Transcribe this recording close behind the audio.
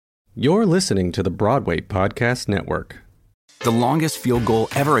You're listening to the Broadway Podcast Network. The longest field goal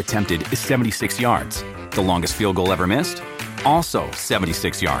ever attempted is 76 yards. The longest field goal ever missed? Also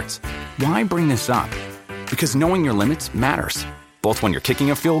 76 yards. Why bring this up? Because knowing your limits matters, both when you're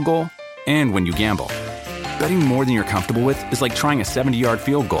kicking a field goal and when you gamble. Betting more than you're comfortable with is like trying a 70-yard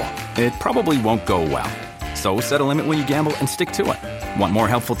field goal. It probably won't go well. So set a limit when you gamble and stick to it. Want more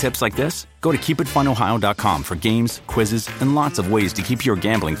helpful tips like this? Go to keepitfunohio.com for games, quizzes, and lots of ways to keep your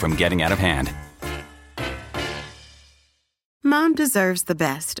gambling from getting out of hand. Mom deserves the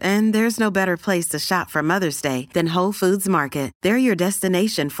best, and there's no better place to shop for Mother's Day than Whole Foods Market. They're your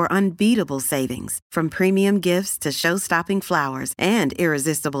destination for unbeatable savings, from premium gifts to show-stopping flowers and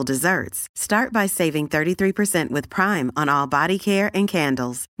irresistible desserts. Start by saving 33% with Prime on all body care and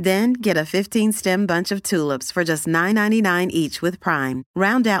candles. Then get a 15-stem bunch of tulips for just $9.99 each with Prime.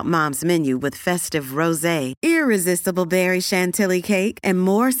 Round out Mom's menu with festive rosé, irresistible berry chantilly cake, and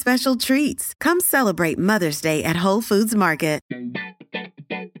more special treats. Come celebrate Mother's Day at Whole Foods Market.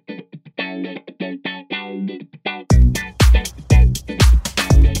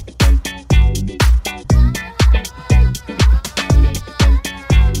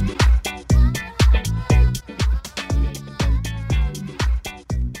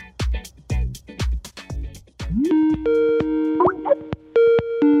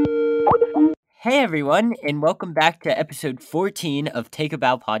 Hey everyone, and welcome back to episode 14 of Take a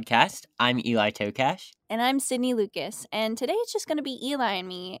Bow Podcast. I'm Eli Tokash. And I'm Sydney Lucas, and today it's just going to be Eli and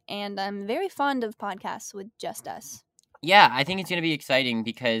me, and I'm very fond of podcasts with just us. Yeah, I think it's going to be exciting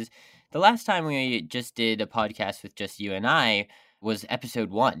because the last time we just did a podcast with just you and I was episode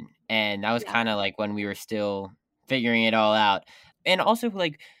 1, and that was kind of like when we were still figuring it all out. And also,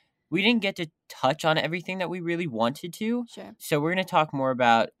 we didn't get to touch on everything that we really wanted to. Sure. So we're going to talk more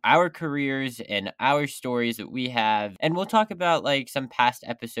about our careers and our stories that we have. And we'll talk about some past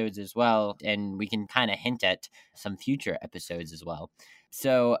episodes as well. And we can kind of hint at some future episodes as well.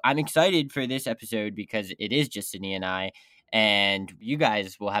 So I'm excited for this episode because it is just Sydney and I. And you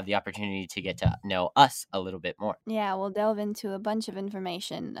guys will have the opportunity to get to know us a little bit more. Yeah, we'll delve into a bunch of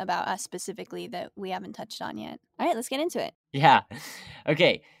information about us specifically that we haven't touched on yet. All right, let's get into it. Yeah.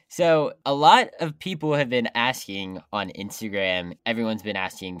 Okay. So a lot of people have been asking on Instagram, everyone's been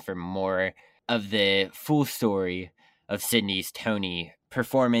asking for more of the full story of Sydney's Tony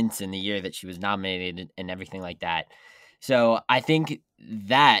performance in the year that she was nominated and everything like that. So I think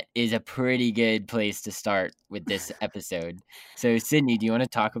that is a pretty good place to start with this episode. So Sydney, do you want to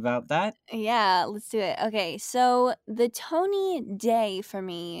talk about that? Yeah, let's do it. Okay, so the Tony day for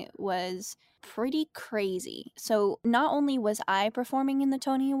me was pretty crazy. So not only was I performing in the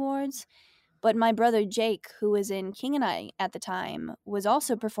Tony Awards, but my brother Jake, who was in King and I at the time, was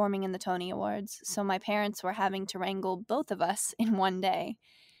also performing in the Tony Awards. So my parents were having to wrangle both of us in one day.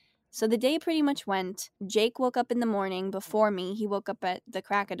 So the day pretty much went. Jake woke up in the morning before me. He woke up at the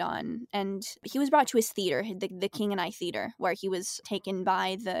crack of dawn, and he was brought to his theater, the King and I Theater, where he was taken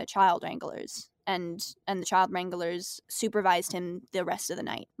by the child wranglers. And the child wranglers supervised him the rest of the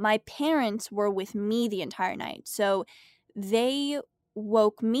night. My parents were with me the entire night, so they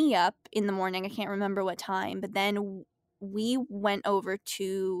woke me up in the morning. I can't remember what time, but then we went over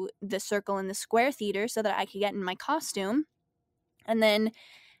to the Circle in the Square Theater so that I could get in my costume. And then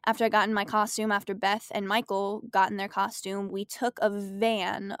after I got in my costume, after Beth and Michael got in their costume, we took a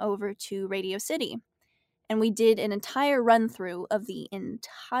van over to Radio City. And we did an entire run-through of the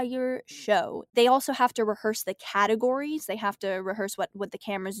entire show. They also have to rehearse the categories. They have to rehearse what the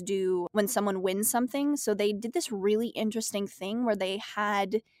cameras do when someone wins something. So they did this really interesting thing where they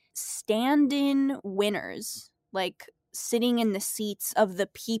had stand-in winners, sitting in the seats of the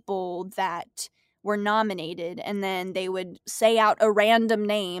people that were nominated, and then they would say out a random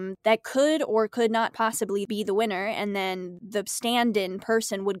name that could or could not possibly be the winner, and then the stand-in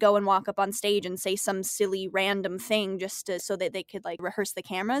person would go and walk up on stage and say some silly random thing so that they could rehearse the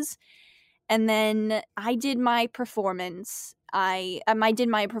cameras. And then I did my performance. I did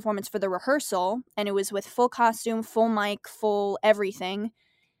my performance for the rehearsal, and it was with full costume, full mic, full everything.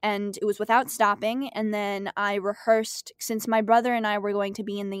 And it was without stopping. And then I rehearsed, since my brother and I were going to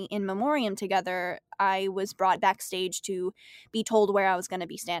be in the in memoriam together, I was brought backstage to be told where I was going to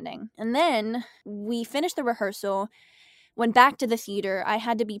be standing. And then we finished the rehearsal, went back to the theater. I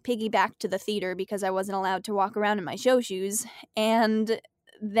had to be piggybacked to the theater because I wasn't allowed to walk around in my show shoes. And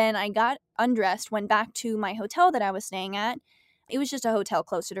then I got undressed, went back to my hotel that I was staying at. It was just a hotel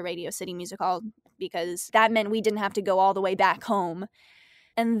closer to Radio City Music Hall because that meant we didn't have to go all the way back home.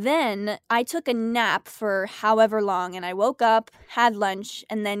 And then I took a nap for however long, and I woke up, had lunch,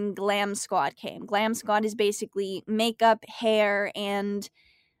 and then Glam Squad came. Glam Squad is basically makeup, hair, and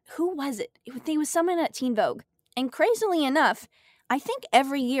who was it? It was someone at Teen Vogue. And crazily enough, I think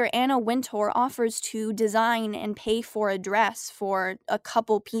every year Anna Wintour offers to design and pay for a dress for a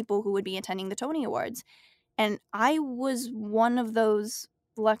couple people who would be attending the Tony Awards. And I was one of those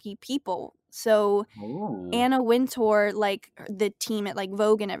lucky people. So Ooh. Anna Wintour, like the team at like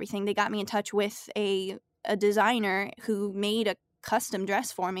Vogue and everything, they got me in touch with a designer who made a custom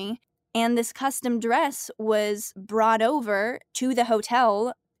dress for me. And this custom dress was brought over to the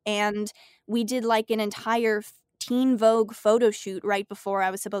hotel, and we did like an entire Teen Vogue photo shoot right before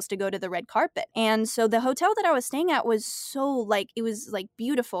I was supposed to go to the red carpet. And so the hotel that I was staying at was so like, it was like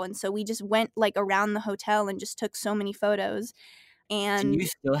beautiful. And so we just went like around the hotel and just took so many photos. And Do you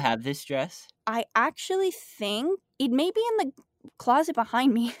still have this dress? I actually think it may be in the closet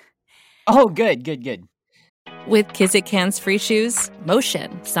behind me. Oh, good, good, good. With Kizik hands-free shoes,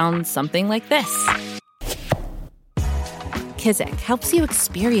 motion sounds something like this. Kizik helps you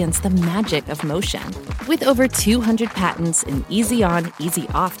experience the magic of motion. With over 200 patents and easy-on,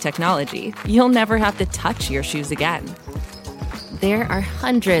 easy-off technology, you'll never have to touch your shoes again. There are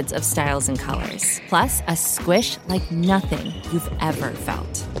hundreds of styles and colors, plus a squish like nothing you've ever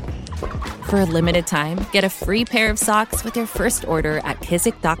felt. For a limited time, get a free pair of socks with your first order at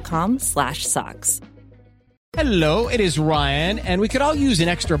kizik.com/socks. Hello, it is Ryan, and we could all use an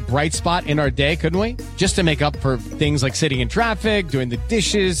extra bright spot in our day, couldn't we? Just to make up for things like sitting in traffic, doing the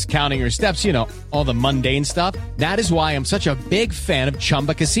dishes, counting your steps, you know, all the mundane stuff. That is why I'm such a big fan of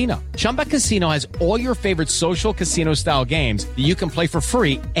Chumba Casino. Chumba Casino has all your favorite social casino-style games that you can play for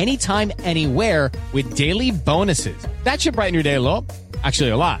free anytime, anywhere with daily bonuses. That should brighten your day a little. Actually,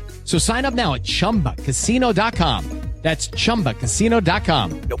 a lot. So sign up now at ChumbaCasino.com. That's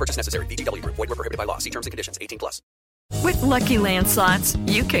ChumbaCasino.com. No purchase necessary. VGW Group. Void where prohibited by law. See terms and conditions. 18+. With Lucky Land Slots,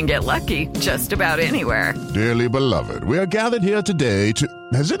 you can get lucky just about anywhere. Dearly beloved, we are gathered here today to...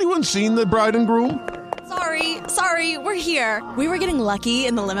 Has anyone seen the bride and groom? Sorry, we're here. We were getting lucky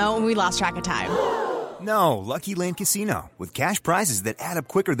in the limo and we lost track of time. No, Lucky Land Casino. With cash prizes that add up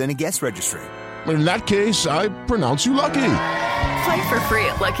quicker than a guest registry. In that case, I pronounce you lucky. Play for free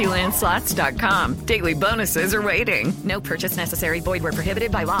at LuckyLandSlots.com. Daily bonuses are waiting. No purchase necessary. Void where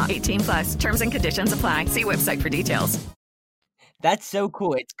prohibited by law. 18+. Terms and conditions apply. See website for details. That's so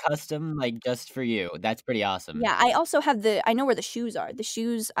cool. It's custom, like just for you. That's pretty awesome. Yeah, I also have I know where the shoes are. The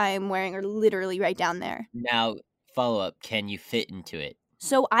shoes I'm wearing are literally right down there. Now, follow up. Can you fit into it?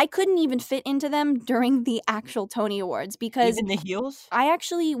 So I couldn't even fit into them during the actual Tony Awards because Even the heels? I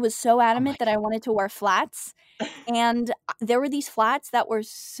actually was so adamant that I wanted to wear flats. And there were these flats that were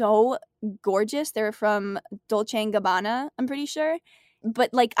so gorgeous. They were from Dolce & Gabbana, I'm pretty sure.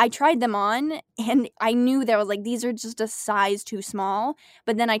 But like I tried them on and I knew there was like, these are just a size too small.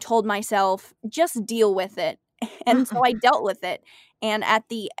 But then I told myself, just deal with it. And so I dealt with it. And at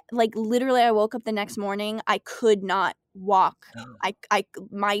literally I woke up the next morning, I could not walk.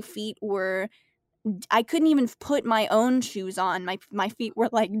 My feet were, I couldn't even put my own shoes on. My feet were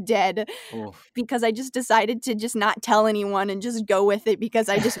like dead. Oof. Because I just decided to just not tell anyone and just go with it because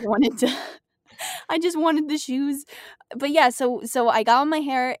I just wanted to. I just wanted the shoes. But yeah, so I got all my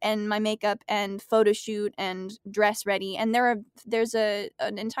hair and my makeup and photo shoot and dress ready. And there's an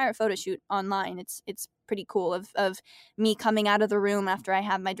entire photo shoot online. It's pretty cool of me coming out of the room after I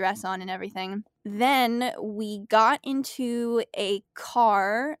have my dress on and everything. Then we got into a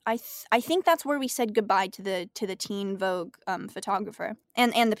car. I think that's where we said goodbye to the Teen Vogue photographer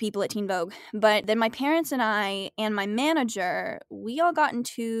and the people at Teen Vogue. But then my parents and I and my manager, we all got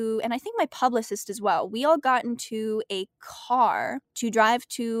into, and I think my publicist as well, we all got into a car to drive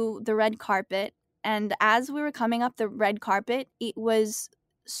to the red carpet. And as we were coming up the red carpet, it was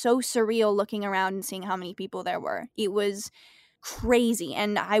so surreal looking around and seeing how many people there were. It was crazy.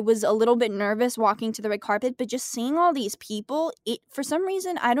 And I was a little bit nervous walking to the red carpet, but just seeing all these people, it, for some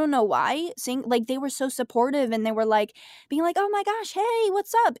reason, I don't know why, they were so supportive and they were like being like, oh my gosh, hey,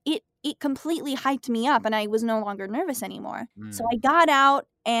 what's up? It completely hyped me up and I was no longer nervous anymore. So I got out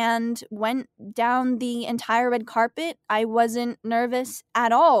and went down the entire red carpet. I wasn't nervous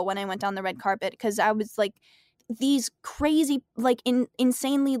at all when I went down the red carpet because I was like, these crazy, like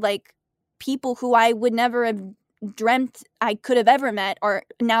insanely like people who I would never have dreamt I could have ever met are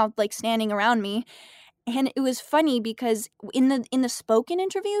now like standing around me. And it was funny because in the spoken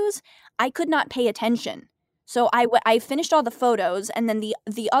interviews, I could not pay attention. So I finished all the photos and then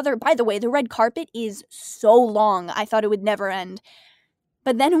the other, by the way, the red carpet is so long. I thought it would never end.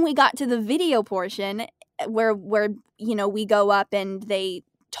 But then when we got to the video portion where you know, we go up and they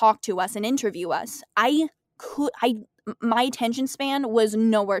talk to us and interview us, my attention span was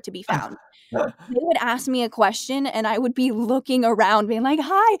nowhere to be found. they would ask me a question and I would be looking around being like,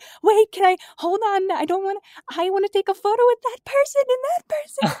 hi, wait, can I, hold on, I want to take a photo with that person and that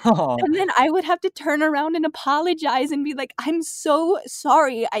person. Oh. And then I would have to turn around and apologize and be like, I'm so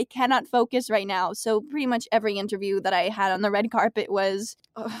sorry, I cannot focus right now. So pretty much every interview that I had on the red carpet was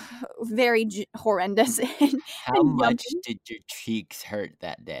very horrendous. How much did your cheeks hurt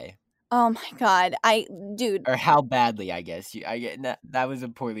that day? Oh my God, dude. Or how badly, I guess. That was a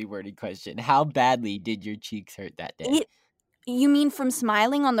poorly worded question. How badly did your cheeks hurt that day? You mean from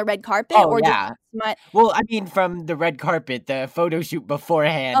smiling on the red carpet? Oh, or yeah. Just well, I mean from the red carpet, the photo shoot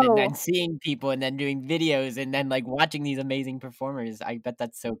beforehand, and then seeing people, and then doing videos, and then like watching these amazing performers. I bet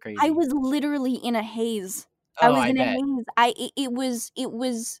that's so crazy. I was literally in a haze. Oh, I was in bet. a haze. It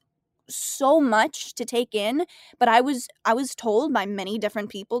was so much to take in, but I was told by many different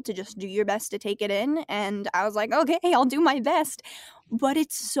people to just do your best to take it in, and I was like, okay, I'll do my best. But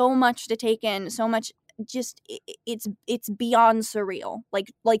it's so much to take in, so much. Just it's beyond surreal,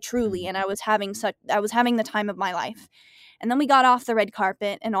 like truly. And I was having the time of my life. And then we got off the red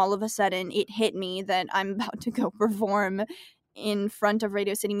carpet, and all of a sudden it hit me that I'm about to go perform in front of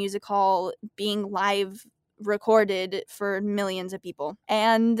Radio City Music Hall, being live recorded for millions of people.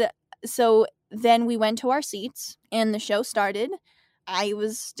 And so then we went to our seats and the show started. I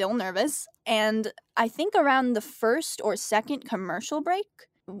was still nervous. And I think around the first or second commercial break,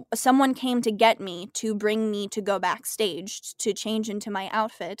 someone came to get me to bring me to go backstage to change into my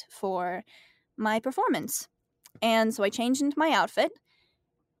outfit for my performance. And so I changed into my outfit.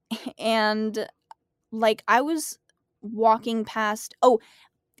 And like I was walking past,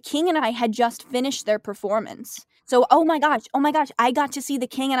 King and I had just finished their performance. So, oh my gosh, I got to see the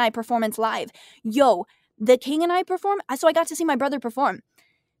King and I performance live. Yo, the King and I so I got to see my brother perform.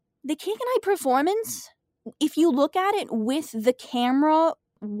 The King and I performance, if you look at it with the camera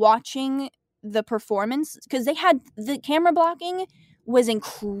watching the performance, because they had, the camera blocking was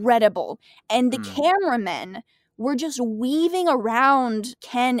incredible. And the cameramen were just weaving around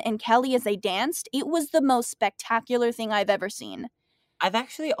Ken and Kelly as they danced. It was the most spectacular thing I've ever seen. I've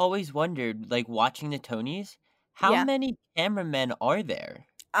actually always wondered, like watching the Tonys, how many cameramen are there?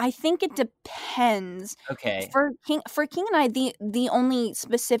 I think it depends. Okay. For King and I, the only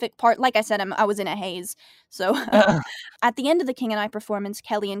specific part, like I said, I was in a haze. So at the end of the King and I performance,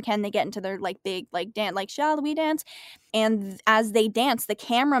 Kelly and Ken, they get into their like big like dance, like shall we dance? And as they dance, the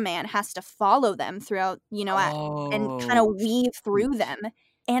cameraman has to follow them throughout, and kind of weave through them.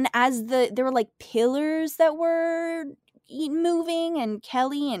 And as there were like pillars that were moving, and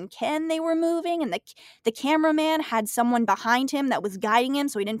Kelly and Ken, they were moving, and the cameraman had someone behind him that was guiding him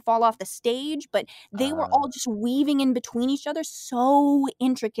so he didn't fall off the stage, but they were all just weaving in between each other so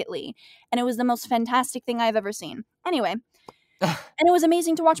intricately, and it was the most fantastic thing I've ever seen. Anyway, and it was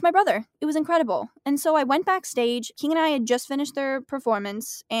amazing to watch my brother. It was incredible. And so I went backstage. King and I had just finished their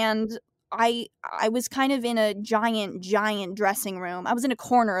performance, and I was kind of in a giant dressing room. I was in a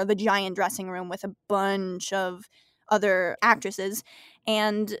corner of a giant dressing room with a bunch of other actresses,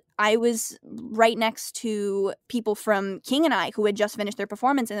 and I was right next to people from King and I who had just finished their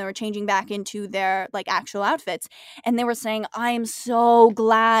performance, and they were changing back into their like actual outfits, and they were saying, I am so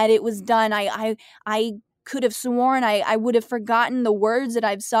glad it was done. I could have sworn I would have forgotten the words that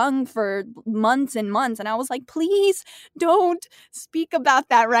I've sung for months and months. And I was like, please don't speak about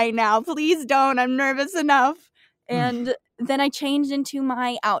that right now. Please don't. I'm nervous enough. And then I changed into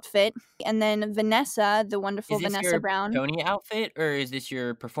my outfit, and then Vanessa, the wonderful Vanessa Brown. Is this your Tony outfit, or is this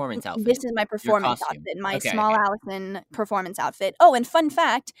your performance outfit? This is my performance outfit, my Small Allison performance outfit. Oh, and fun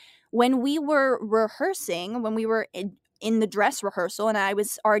fact, when we were rehearsing, when we were in the dress rehearsal, and I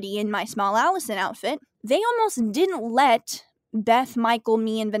was already in my Small Allison outfit, they almost didn't let Beth, Michael,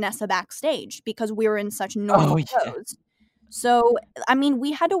 me, and Vanessa backstage because we were in such normal clothes. So, I mean,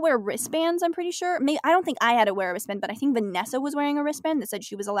 we had to wear wristbands, I'm pretty sure. I don't think I had to wear a wristband, but I think Vanessa was wearing a wristband that said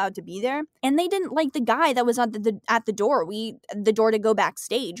she was allowed to be there. And they didn't like the guy that was at the door. The door to go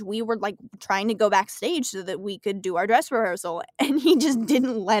backstage. We were like trying to go backstage so that we could do our dress rehearsal. And he just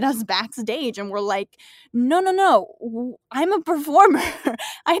didn't let us backstage. And we're like, no, I'm a performer.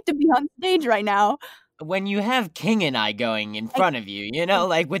 I have to be on stage right now. When you have King and I going in front of you,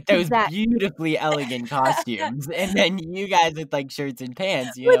 like with those beautifully elegant costumes, and then you guys with like shirts and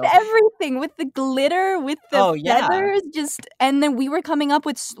pants, with everything, with the glitter, with the feathers, and then we were coming up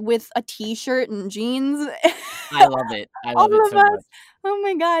with a t-shirt and jeans. I love it. I love it so much. Oh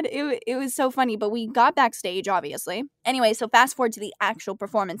my God, it was so funny. But we got backstage, obviously. Anyway, so fast forward to the actual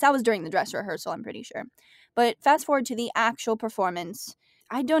performance. That was during the dress rehearsal, I'm pretty sure. But fast forward to the actual performance.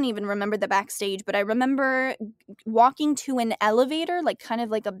 I don't even remember the backstage, but I remember walking to an elevator, like kind of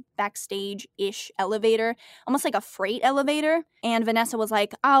like a backstage-ish elevator, almost like a freight elevator. And Vanessa was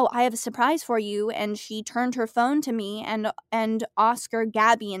like, "Oh, I have a surprise for you." And she turned her phone to me, and Oscar,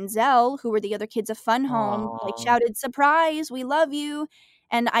 Gabby, and Zell, who were the other kids of Fun Home, like shouted, "Surprise, we love you."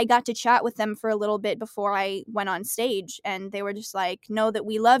 And I got to chat with them for a little bit before I went on stage. And they were just like, "Know that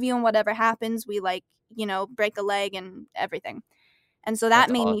we love you, and whatever happens, we like, you know, break a leg and everything." And so that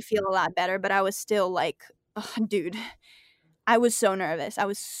made me feel a lot better, but I was still like, dude, I was so nervous. I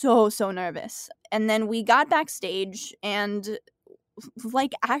was so nervous. And then we got backstage, and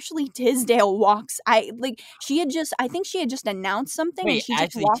like Ashley Tisdale walks. I think she had just announced something. Wait, and she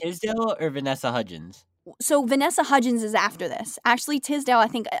Ashley just Tisdale or Vanessa Hudgens? So Vanessa Hudgens is after this. Ashley Tisdale, I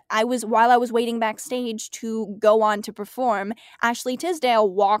think while I was waiting backstage to go on to perform, Ashley Tisdale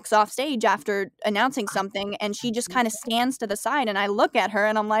walks off stage after announcing something, and she just kind of stands to the side, and I look at her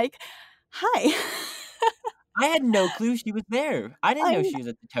and I'm like, "Hi." I had no clue she was there. I didn't know she was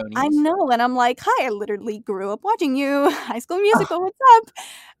at the Tonys. I know, and I'm like, "Hi, I literally grew up watching you. High School Musical, what's up?"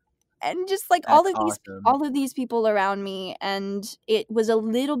 And just like all of these people around me, and it was a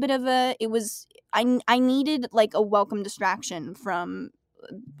little bit of I needed like a welcome distraction from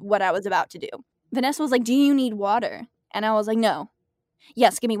what I was about to do. Vanessa was like, "Do you need water?" And I was like, "No."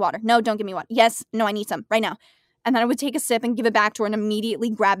 "Yes, give me water." "No, don't give me water." "Yes, no, I need some right now." And then I would take a sip and give it back to her and immediately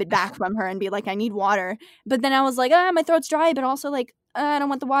grab it back from her and be like, "I need water." But then I was like, my throat's dry, but also like, I don't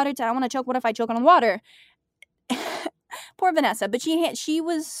want the water I don't want to choke. What if I choke on the water? Poor Vanessa. But she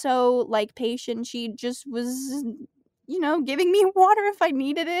was so like patient. She just was, giving me water if I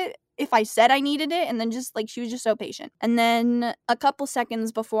needed it, if I said I needed it. And then just like, she was just so patient. And then a couple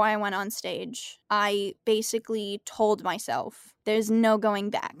seconds before I went on stage, I basically told myself, there's no going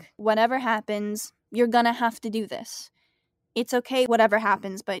back. Whatever happens, you're gonna have to do this. It's okay, whatever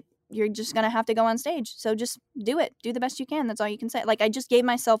happens, but you're just gonna have to go on stage. So just do it. Do the best you can. That's all you can say. Like, I just gave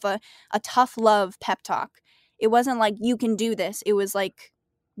myself a tough love pep talk. It wasn't like, you can do this. It was like,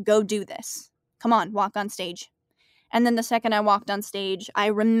 go do this. Come on, walk on stage. And then the second I walked on stage, I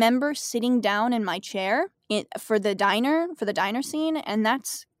remember sitting down in my chair for the diner scene, and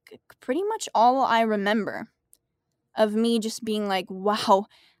that's pretty much all I remember of me just being like, wow,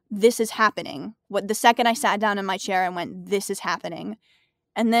 this is happening. The second I sat down in my chair, I went, this is happening.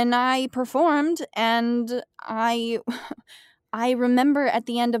 And then I performed, and I remember at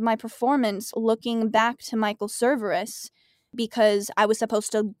the end of my performance looking back to Michael Cerveris, because I was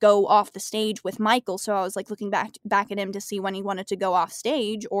supposed to go off the stage with Michael, so I was like looking back at him to see when he wanted to go off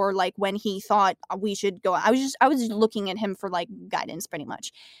stage, or like when he thought we should go. I was just looking at him for like guidance pretty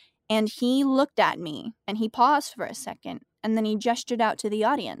much. And he looked at me and he paused for a second, and then he gestured out to the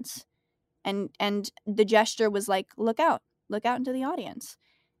audience. And the gesture was like, look out into the audience.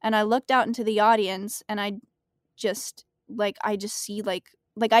 And I looked out into the audience, and I just see like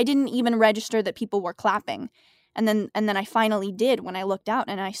I didn't even register that people were clapping. And then I finally did when I looked out,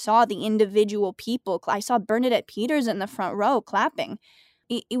 and I saw the individual people. I saw Bernadette Peters in the front row clapping.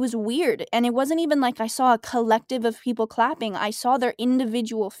 It was weird. And it wasn't even like I saw a collective of people clapping. I saw their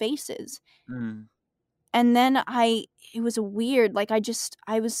individual faces. Mm. And then it was weird. Like I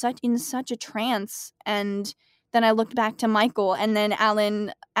was in such a trance. And then I looked back to Michael, and then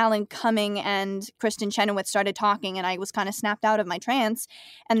Alan Cumming and Kristen Chenoweth started talking, and I was kind of snapped out of my trance.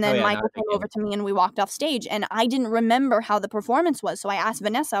 And then Michael came over to me, and we walked off stage, and I didn't remember how the performance was. So I asked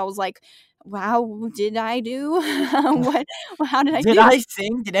Vanessa, I was like, wow, did I do? How did I do? Did I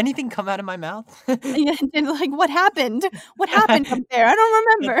sing? Did anything come out of my mouth? Yeah, like, what happened? What happened up there? I don't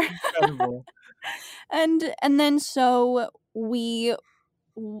remember. That's incredible. And then so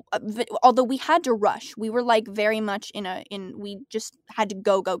although we had to rush, we were like very much we just had to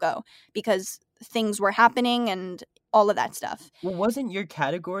go because things were happening and all of that stuff. Well, wasn't your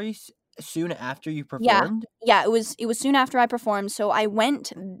category soon after you performed? Yeah, it was soon after I performed. So I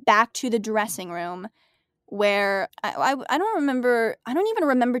went back to the dressing room where I don't even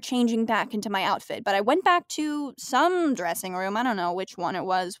remember changing back into my outfit, but I went back to some dressing room. I don't know which one it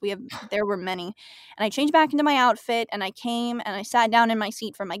was. There were many. And I changed back into my outfit, and I came and I sat down in my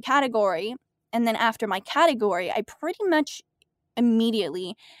seat for my category. And then after my category, I pretty much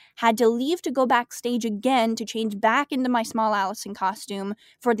immediately had to leave to go backstage again to change back into my Small Allison costume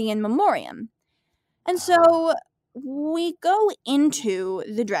for the In Memoriam. And so we go into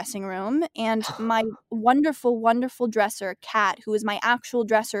the dressing room, and my wonderful, wonderful dresser, Kat, who is my actual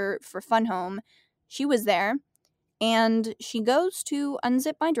dresser for Fun Home, she was there, and she goes to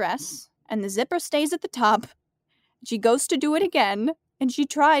unzip my dress, and the zipper stays at the top. She goes to do it again, and she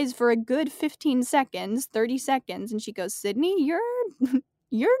tries for a good 15 seconds, 30 seconds, and she goes, Sydney,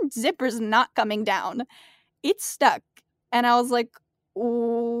 your zipper's not coming down. It's stuck. And I was like,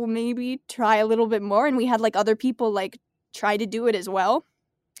 oh, maybe try a little bit more. And we had like other people like try to do it as well.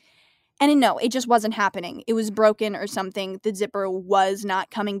 And no, it just wasn't happening. It was broken or something. The zipper was not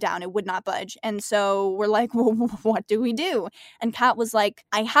coming down. It would not budge. And so we're like, well, what do we do? And Kat was like,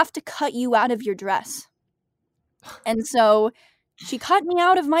 I have to cut you out of your dress. And so she cut me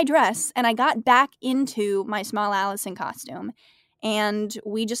out of my dress, and I got back into my Small Allison costume. And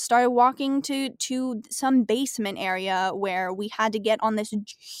we just started walking to some basement area where we had to get on this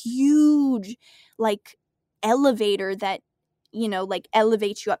huge, like, elevator that, you know, like,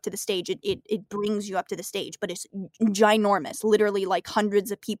 elevates you up to the stage. It brings you up to the stage, but it's ginormous. Literally, like,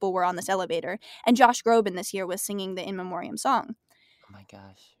 hundreds of people were on this elevator. And Josh Groban this year was singing the In Memoriam song. Oh, my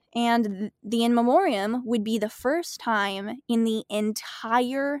gosh. And the In Memoriam would be the first time in the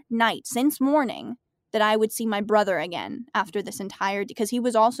entire night, since morning, that I would see my brother again after this entire, because he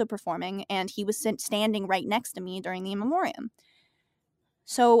was also performing, and he was standing right next to me during the In Memoriam.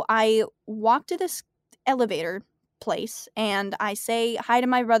 So I walk to this elevator place, and I say hi to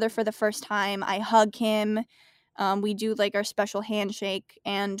my brother for the first time. I hug him. We do like our special handshake,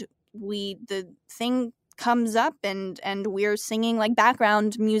 and the thing comes up, and we're singing like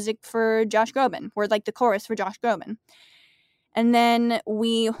background music for Josh Groban. We're like the chorus for Josh Groban. And then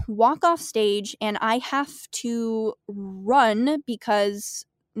we walk off stage, and I have to run because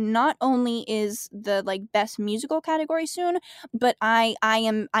not only is the like best musical category soon, but I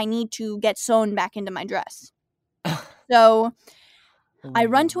need to get sewn back into my dress. So I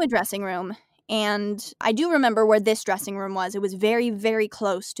run to a dressing room, and I do remember where this dressing room was. It was very, very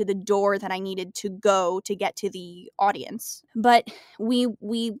close to the door that I needed to go to get to the audience. But we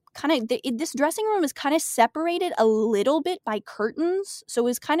kind of, this dressing room is kind of separated a little bit by curtains. So it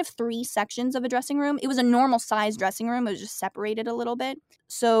was kind of 3 sections of a dressing room. It was a normal size dressing room. It was just separated a little bit.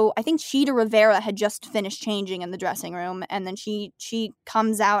 So I think Chita Rivera had just finished changing in the dressing room, and then she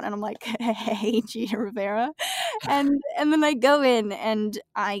comes out, and I'm like, hey, Chita Rivera. And then I go in, and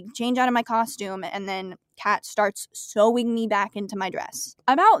I change out of my costume, and then Kat starts sewing me back into my dress.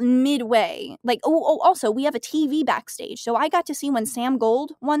 About midway, like, also, we have a TV backstage, so I got to see when Sam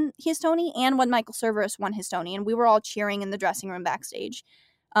Gold won his Tony and when Michael Cerveris won his Tony, and we were all cheering in the dressing room backstage.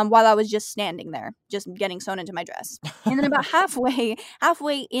 While I was just standing there, just getting sewn into my dress. And then about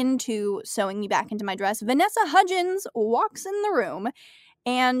halfway into sewing me back into my dress, Vanessa Hudgens walks in the room,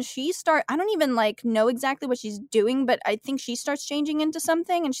 and I don't even like know exactly what she's doing, but I think she starts changing into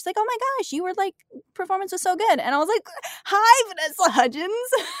something, and she's like, oh my gosh, you were like, performance was so good. And I was like, hi, Vanessa Hudgens.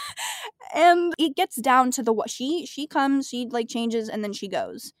 And it gets down to she comes, she like changes, and then she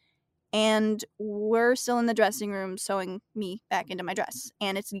goes. And we're still in the dressing room sewing me back into my dress.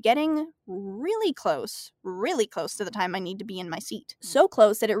 And it's getting really close to the time I need to be in my seat. So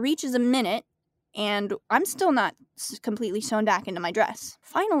close that it reaches a minute, and I'm still not completely sewn back into my dress.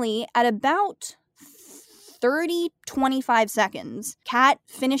 Finally, at about 30-25 seconds, Kat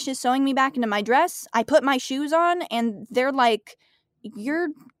finishes sewing me back into my dress. I put my shoes on, and they're like, you're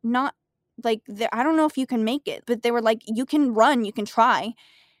not, like, I don't know if you can make it. But they were like, you can run, you can try.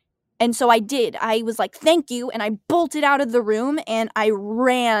 And so I did. I was like, thank you. And I bolted out of the room, and I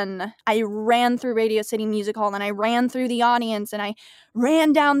ran through Radio City Music Hall, and I ran through the audience, and I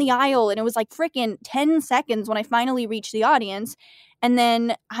ran down the aisle, and it was like freaking 10 seconds when I finally reached the audience. And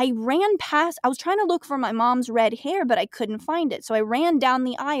then I ran past, I was trying to look for my mom's red hair, but I couldn't find it. So I ran down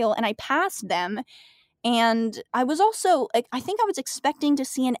the aisle, and I passed them. And I was also, I think I was expecting to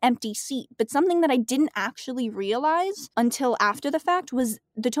see an empty seat, but something that I didn't actually realize until after the fact was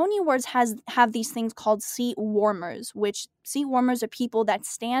the Tony Awards have these things called seat warmers, which seat warmers are people that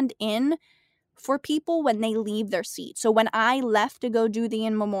stand in for people when they leave their seat. So when I left to go do the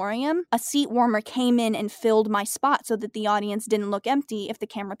In Memoriam, a seat warmer came in and filled my spot so that the audience didn't look empty if the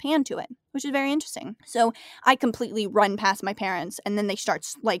camera panned to it, which is very interesting. So I completely run past my parents, and then they start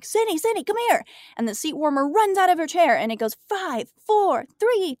like, Cindy, come here. And the seat warmer runs out of her chair, and it goes 5, 4,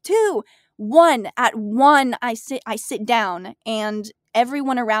 3, 2, 1. At 1, I sit down, and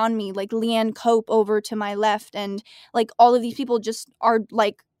everyone around me, like Leanne Cope over to my left, and like all of these people just are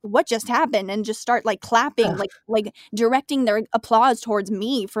like, what just happened, and just start like clapping, like directing their applause towards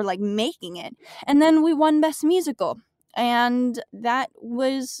me for like making it. And then we won Best Musical, and that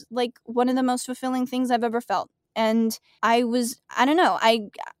was like one of the most fulfilling things I've ever felt. And I was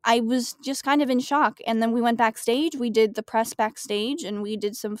just kind of in shock. And then we went backstage, we did the press backstage, and we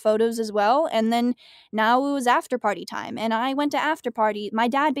did some photos as well. And then now it was after party time, and I went to after party. My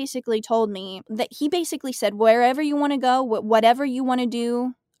dad basically told me that he basically said, wherever you want to go, whatever you want to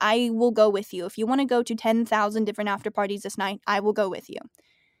do, I will go with you. If you want to go to 10,000 different after parties this night, I will go with you.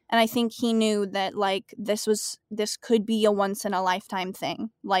 And I think he knew that, like, this could be a once in a lifetime thing.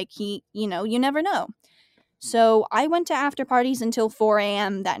 Like, he, you never know. So I went to after parties until 4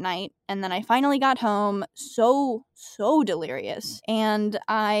 a.m. that night, and then I finally got home so delirious, and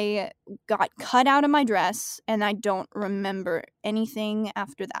I got cut out of my dress, and I don't remember anything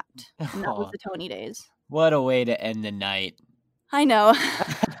after that. And that was the Tony days. What a way to end the night. I know.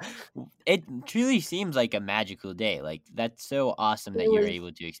 It truly seems like a magical day. Like, that's so awesome that you were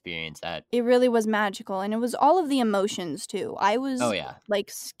able to experience that. It really was magical, and it was all of the emotions too. I was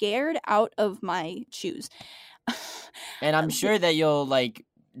like scared out of my shoes. And I'm sure that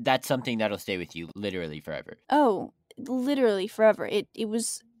that's something that'll stay with you literally forever. Oh, literally forever. It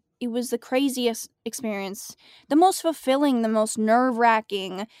was the craziest experience, the most fulfilling, the most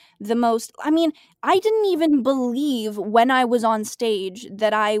nerve-wracking, I didn't even believe when I was on stage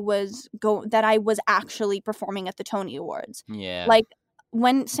that I was actually performing at the Tony Awards. Yeah. Like,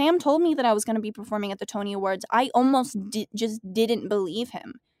 when Sam told me that I was going to be performing at the Tony Awards, I almost just didn't believe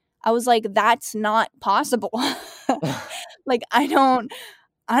him. I was like, that's not possible. Like, I don't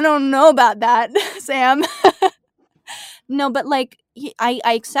know about that, Sam. No, but like, I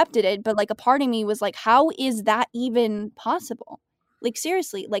accepted it, but like a part of me was like, how is that even possible? Like,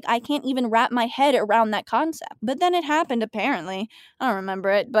 seriously, like, I can't even wrap my head around that concept. But then it happened, apparently. I don't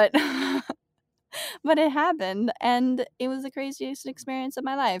remember it, but but it happened, and it was the craziest experience of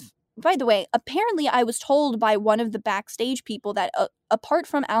my life. By the way, apparently I was told by one of the backstage people that apart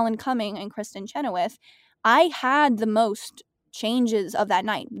from Alan Cumming and Kristen Chenoweth, I had the most changes of that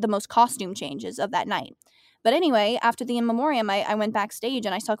night, the most costume changes of that night. But anyway, after the In Memoriam, I went backstage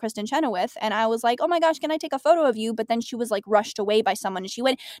and I saw Kristen Chenoweth, and I was like, oh my gosh, can I take a photo of you? But then she was like rushed away by someone, and she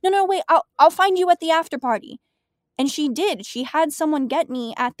went, no, wait, I'll find you at the after party. And she did. She had someone get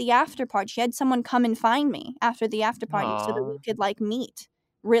me at the after party. She had someone come and find me after the after party so that we could like meet,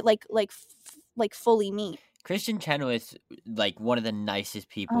 like fully meet. Kristen Chenoweth, like one of the nicest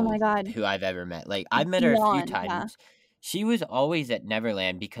people Oh my God. who I've ever met. Like, I've met her a few Beyond, times. yeah. She was always at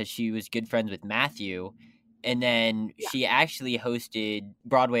Neverland because she was good friends with Matthew. And then she actually hosted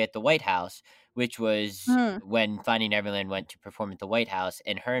Broadway at the White House, which was when Finding Neverland went to perform at the White House,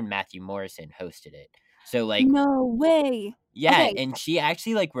 and her and Matthew Morrison hosted it. So, like, No way. yeah, Okay. and she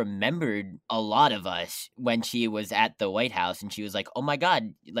actually, like, remembered a lot of us when she was at the White House, and she was like, oh my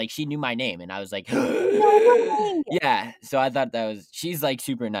God, like, she knew my name, and I was like, No way. yeah, so I thought she's, like,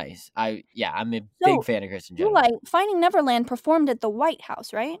 super nice. I'm a So, big fan of Kristen You're Chenoweth. right. Finding Neverland performed at the White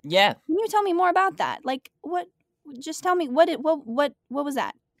House, right? Yeah. Can you tell me more about that? Like, what? Just tell me what was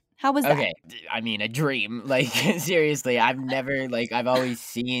that? How was that? Okay, I mean, a dream. Like, seriously, I've never, like, I've always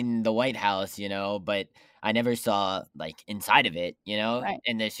seen the White House, but I never saw, like, inside of it, Right.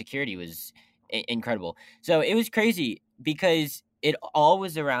 and the security was incredible. So it was crazy because it all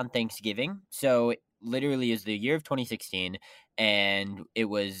was around Thanksgiving. So literally is the year of 2016, and it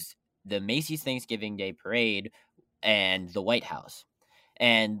was the Macy's Thanksgiving Day Parade and the White House.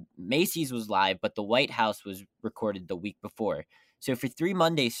 And Macy's was live, but the White House was recorded the week before. So for 3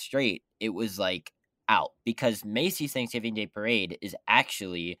 Mondays straight, it was like out because Macy's Thanksgiving Day Parade is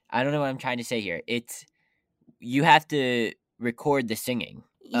actually, I don't know what I'm trying to say here. You have to record the singing.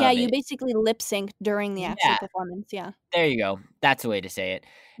 Yeah, of you it. basically lip sync during the actual Yeah. performance. Yeah. There you go. That's the way to say it.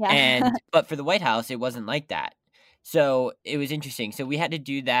 Yeah. But for the White House, it wasn't like that. So it was interesting. So we had to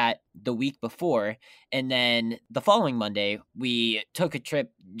do that the week before. And then the following Monday, we took a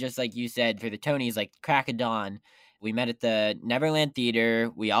trip, just like you said, for the Tonys, like crack of dawn. We met at the Neverland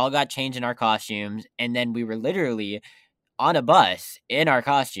Theater. We all got changed in our costumes. And then we were literally on a bus in our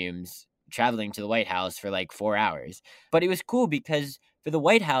costumes traveling to the White House for like 4 hours. But it was cool because for the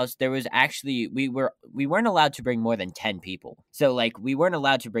White House, there was actually, we weren't allowed to bring more than 10 people. So like we weren't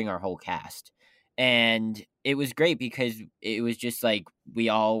allowed to bring our whole cast. And it was great because it was just like we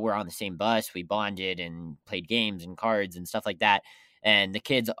all were on the same bus. We bonded and played games and cards and stuff like that. And the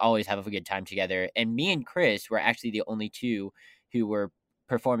kids always have a good time together. And me and Chris were actually the only two who were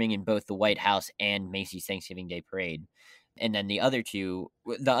performing in both the White House and Macy's Thanksgiving Day Parade. And then the other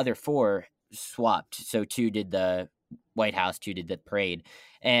four swapped. So 2 did the White House, 2 did the parade.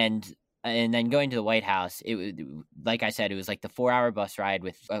 And then going to the White House, it was, like I said, it was like the 4-hour bus ride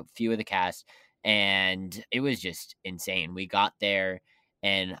with a few of the cast. And it was just insane. We got there,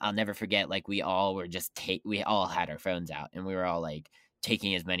 and I'll never forget, like, we all were we all had our phones out, and we were all like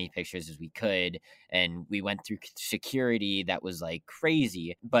taking as many pictures as we could. And we went through security that was like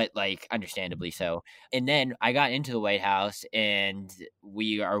crazy, but like understandably so. And then I got into the White House, and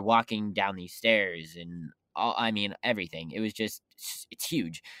we are walking down these stairs, and I mean, everything. It was just, it's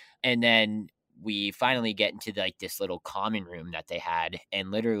huge. And then we finally get into like this little common room that they had,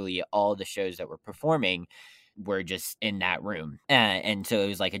 and literally all the shows that were performing were just in that room. And so it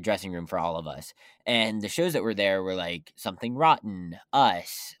was like a dressing room for all of us. And the shows that were there were like Something Rotten,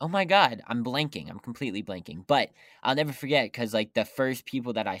 Us. Oh my God, I'm blanking. I'm completely blanking. But I'll never forget, because like the first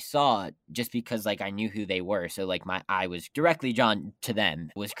people that I saw, just because like I knew who they were, so like my eye was directly drawn to them,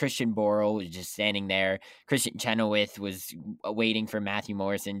 was Christian Borle was just standing there. Christian Chenoweth was waiting for Matthew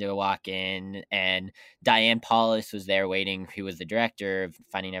Morrison to walk in, and Diane Paulus was there waiting, who was the director of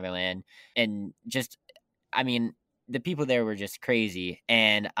Finding Neverland. And just, I mean, the people there were just crazy,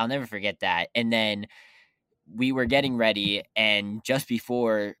 and I'll never forget that. And then we were getting ready, and just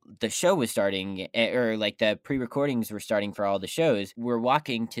before the show was starting, or like the pre-recordings were starting for all the shows, we're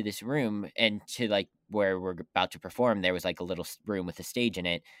walking to this room, and to like where we're about to perform, there was like a little room with a stage in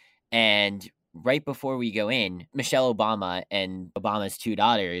it. And right before we go in, Michelle Obama and Obama's 2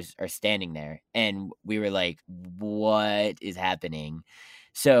 daughters are standing there, and we were like, what is happening?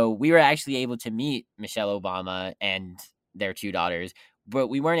 So we were actually able to meet Michelle Obama and their 2 daughters, but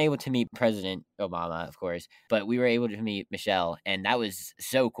we weren't able to meet President Obama, of course, but we were able to meet Michelle, and that was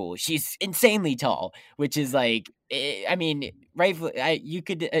so cool. She's insanely tall, which is like, I mean, rightfully, you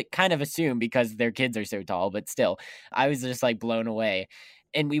could kind of assume because their kids are so tall, but still, I was just like blown away.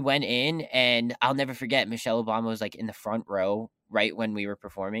 And we went in, and I'll never forget, Michelle Obama was like in the front row right when we were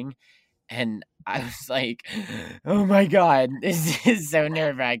performing. And I was like, oh my God, this is so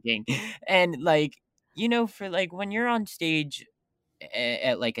nerve-wracking. And like, you know, for like when you're on stage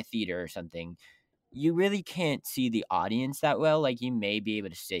at like a theater or something, you really can't see the audience that well. Like you may be able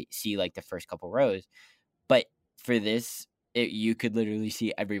to see like the first couple rows, but for this, you could literally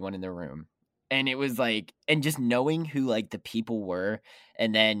see everyone in the room. And it was like, and just knowing who like the people were.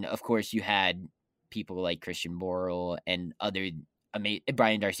 And then of course you had people like Christian Borle and other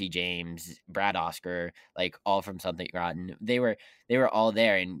Brian Darcy James, Brad Oscar, like all from Something Rotten. They were all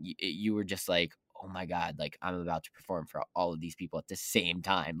there, and you were just like, oh my God, like I'm about to perform for all of these people at the same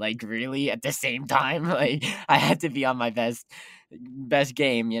time. Like really at the same time? Like I had to be on my best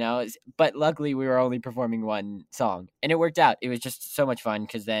game, you know? But luckily we were only performing one song, and it worked out. It was just so much fun,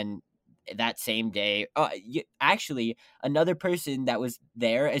 because then that same day, actually another person that was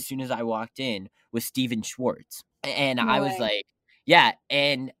there as soon as I walked in was Steven Schwartz. And No I was way. like, yeah.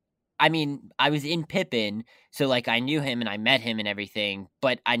 And I mean, I was in Pippin, so like I knew him and I met him and everything,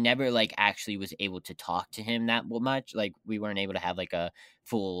 but I never like actually was able to talk to him that much. Like we weren't able to have like a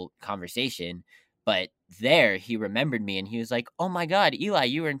full conversation. But there he remembered me, and he was like, oh my God, Eli,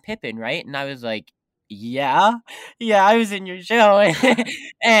 you were in Pippin, right? And I was like, yeah, I was in your show.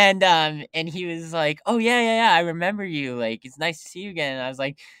 And he was like, oh yeah, I remember you, like it's nice to see you again. And I was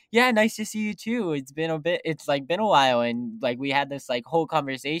like, yeah, nice to see you too. It's been a while. And like we had this like whole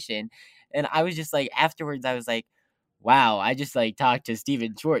conversation, and I was just like, afterwards I was like, wow, I just like talked to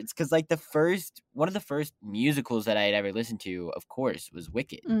Steven Schwartz, because like one of the first musicals that I had ever listened to, of course, was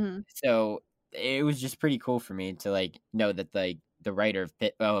Wicked. Mhm. So it was just pretty cool for me to like know that like the writer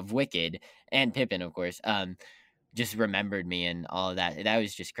of Wicked and Pippin, of course, just remembered me and all of that. That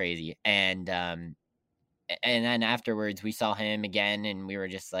was just crazy. And then afterwards we saw him again, and we were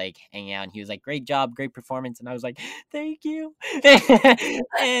just like hanging out, and he was like, great job, great performance. And I was like, thank you.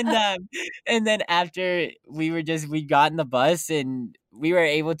 And then after we got in the bus, and we were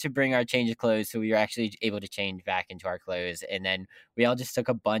able to bring our change of clothes. So we were actually able to change back into our clothes. And then we all just took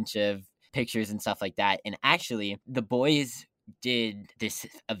a bunch of pictures and stuff like that. And actually the boys did this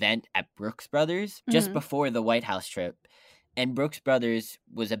event at Brooks Brothers just Mhm. before the White House trip. And Brooks Brothers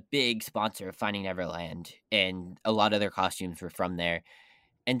was a big sponsor of Finding Neverland, and a lot of their costumes were from there.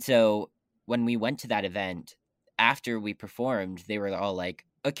 And so when we went to that event, after we performed, they were all like,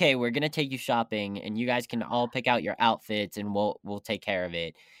 okay, we're going to take you shopping, and you guys can all pick out your outfits, and we'll take care of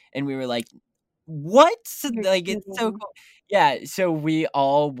it. And we were like, what? You're Like, it's so kidding. cool. Yeah, so we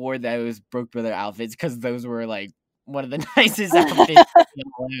all wore those Brooks Brother outfits, because those were like one of the nicest outfits we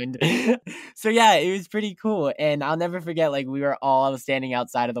all owned. So yeah, it was pretty cool. And I'll never forget, like we were all standing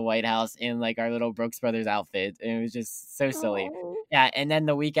outside of the White House in like our little Brooks Brothers outfits, and it was just so silly. Oh. Yeah, and then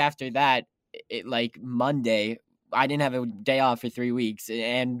the week after that, it like Monday, I didn't have a day off for 3 weeks,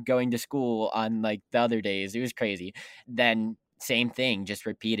 and going to school on like the other days. It was crazy. Then same thing just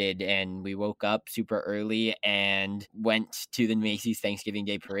repeated, and we woke up super early and went to the Macy's Thanksgiving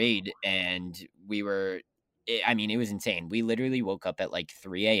Day Parade, and we were it was insane. We literally woke up at like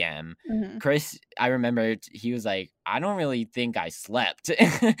 3 a.m. Mhm. Chris, I remember he was like, I don't really think I slept.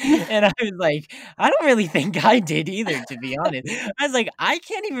 And I was like, I don't really think I did either, to be honest. I was like, I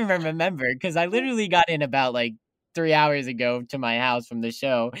can't even remember because I literally got in about like 3 hours ago to my house from the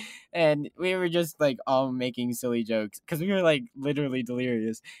show, and we were just like all making silly jokes because we were like literally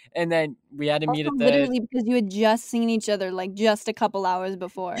delirious. And then we had to meet Also, at the literally because you had just seen each other like just a couple hours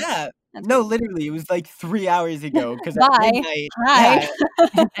before. yeah. That's No, crazy. literally, it was like 3 hours ago because at Bye. midnight, Hi.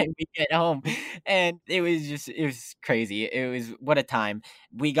 and we get home, and it was crazy. It was what a time.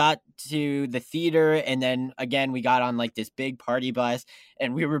 We got to the theater, and then again we got on like this big party bus,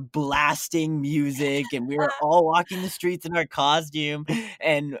 and we were blasting music, and we were all walking the streets in our costume,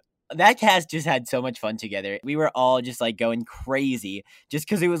 and that cast just had so much fun together. We were all just like going crazy just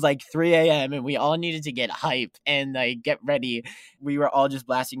because it was like 3 a.m. and we all needed to get hype and like get ready. We were all just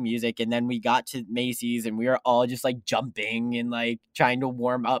blasting music, and then we got to Macy's and we were all just like jumping and like trying to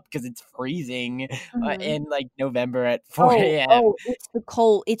warm up because it's freezing in like November at 4 a.m. Oh, it's the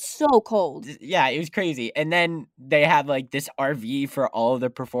cold. It's so cold. Yeah, it was crazy. And then they have like this RV for all of the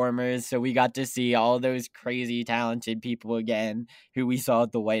performers, so we got to see all those crazy talented people again who we saw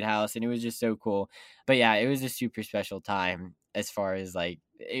at the White House, and it was just so cool. But yeah, it was a super special time as far as like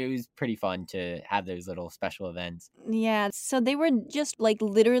it was pretty fun to have those little special events. Yeah, so they were just like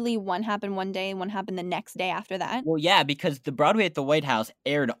literally one happened one day and one happened the next day after that. Well, yeah, because the Broadway at the White House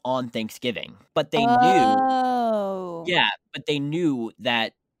aired on Thanksgiving, but they knew Oh. yeah, but they knew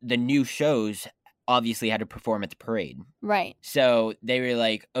that the new shows obviously had to perform at the parade. Right. So they were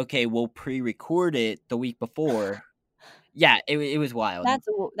like, okay, we'll pre-record it the week before. Yeah, it was wild.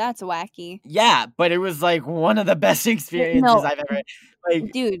 That's wacky. Yeah, but it was like one of the best experiences I've ever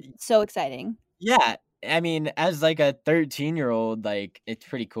like. Dude, so exciting. Yeah, I mean, as like a 13-year-old, like it's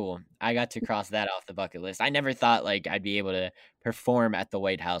pretty cool. I got to cross that off the bucket list. I never thought like I'd be able to perform at the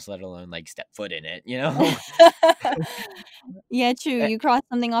White House, let alone like step foot in it, you know? Yeah, true. You crossed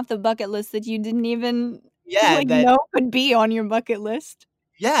something off the bucket list that you didn't even Yeah, know could be on your bucket list.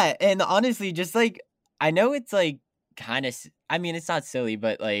 Yeah, and honestly, just like I know it's like kind of I mean, it's not silly,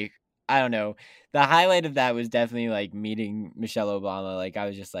 but like I don't know. The highlight of that was definitely like meeting Michelle Obama. Like I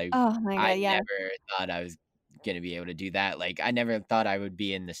was just like Oh my God, I yeah. never thought I was going to be able to do that. Like I never thought I would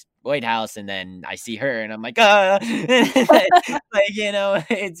be in this White House and then I see her and I'm like, like, you know,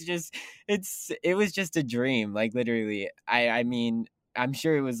 it was just a dream. Like literally, I mean, I'm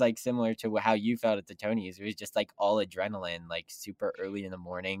sure it was like similar to how you felt at the Tonys. It was just like all adrenaline, like super early in the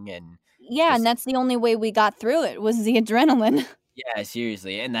morning. And Yeah, and that's the only way we got through it was the adrenaline. yeah,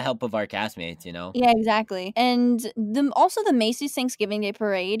 seriously. And the help of our castmates, you know? Yeah, exactly. And also the Macy's Thanksgiving Day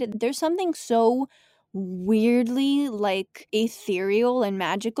Parade, there's something so weirdly like ethereal and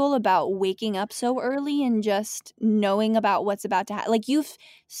magical about waking up so early and just knowing about what's about to happen. Like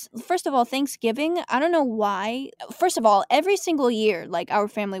first of all, Thanksgiving, I don't know why. First of all, every single year, like our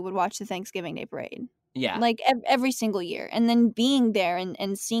family would watch the Thanksgiving Day Parade. Yeah. Like every single year. And then being there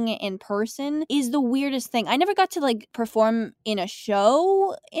and seeing it in person is the weirdest thing. I never got to like perform in a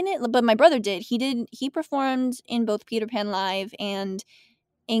show in it, but my brother did. He performed in both Peter Pan Live and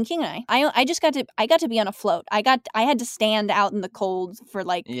in King and I got to be on a float. I had to stand out in the cold for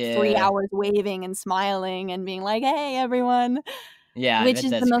like 3 hours waving and smiling and being like, "Hey everyone." Yeah, which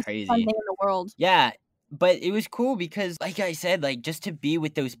is the most crazy. fun thing in the world. Yeah, but it was cool because like I said, like just to be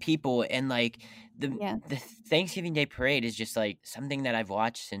with those people and like the Thanksgiving Day Parade is just like something that I've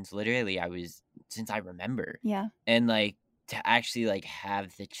watched since I remember. Yeah. And like to actually like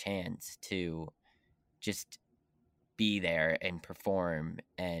have the chance to just be there and perform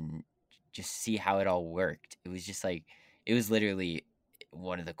and just see how it all worked. It was just like it was literally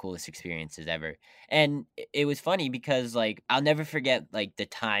one of the coolest experiences ever. And it was funny because like I'll never forget like the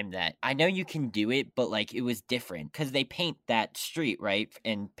time that I know you can do it, but like it was different because they paint that street, right?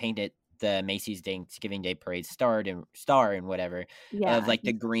 And paint it the Macy's Thanksgiving Day Parade star and whatever of like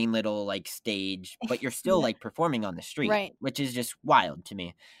the green little like stage, but you're still like performing on the street, right? Which is just wild to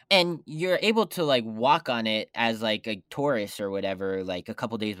me. And you're able to like walk on it as like a tourist or whatever, like a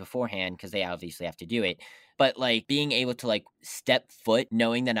couple days beforehand because they obviously have to do it. But like being able to like step foot,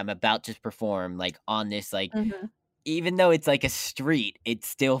 knowing that I'm about to perform like on this like. Mm-hmm. Even though it's like a street, it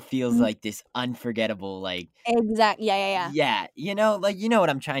still feels like this unforgettable, like exactly, yeah. Yeah, you know, like you know what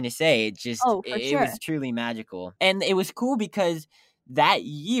I'm trying to say. It just it was truly magical, and it was cool because that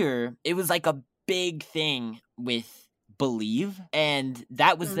year it was like a big thing with Believe, and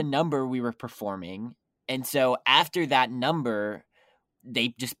that was the number we were performing, and so after that number,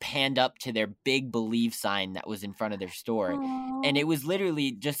 they just panned up to their big Believe sign that was in front of their store. Aww. And it was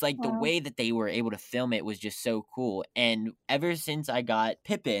literally just like the Wow. way that they were able to film it was just so cool. And ever since I got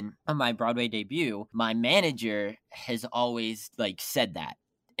Pippin on my Broadway debut, my manager has always like said that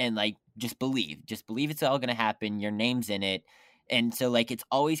and like just believe it's all gonna happen. Your name's in it. And so like it's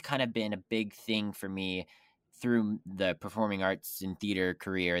always kind of been a big thing for me through the performing arts and theater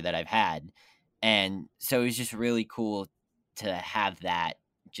career that I've had. And so it was just really cool to have that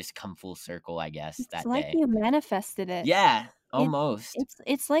just come full circle, I guess, It's that like day. you manifested it. Yeah, almost.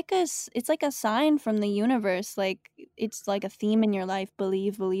 It's like a sign from the universe. Like it's like a theme in your life.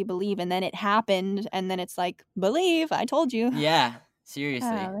 Believe, believe, believe, and then it happened, and then it's like believe. I told you. Yeah, seriously.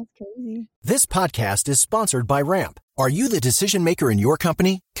 Wow, that's crazy. This podcast is sponsored by Ramp. Are you the decision maker in your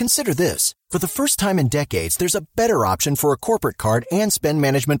company? Consider this. For the first time in decades, there's a better option for a corporate card and spend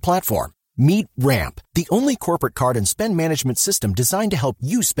management platform. Meet Ramp, the only corporate card and spend management system designed to help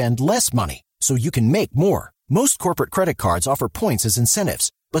you spend less money so you can make more. Most corporate credit cards offer points as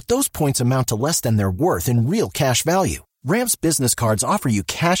incentives, but those points amount to less than their worth in real cash value. Ramp's business cards offer you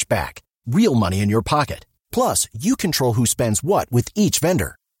cash back, real money in your pocket. Plus, you control who spends what with each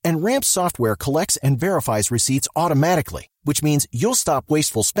vendor. And Ramp software collects and verifies receipts automatically, which means you'll stop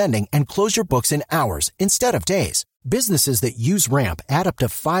wasteful spending and close your books in hours instead of days. Businesses that use Ramp add up to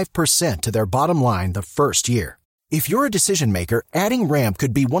 5% to their bottom line the first year. If you're a decision maker, adding Ramp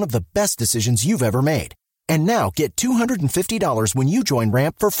could be one of the best decisions you've ever made. And now get $250 when you join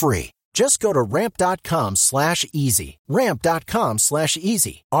Ramp for free. Just go to ramp.com/easy.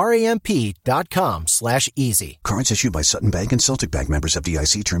 Ramp.com/easy. RAMP.com/easy. Cards issued by Sutton Bank and Celtic Bank, members of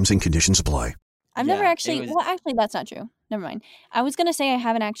DIC. Terms and conditions apply. I've never actually. Well, actually, that's not true. Never mind. I was gonna say I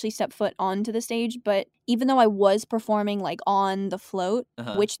haven't actually stepped foot onto the stage, but even though I was performing like on the float,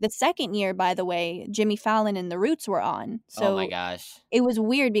 which the second year, by the way, Jimmy Fallon and the Roots were on. So oh my gosh, it was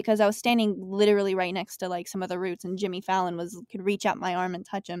weird because I was standing literally right next to like some of the Roots, and Jimmy Fallon could reach out my arm and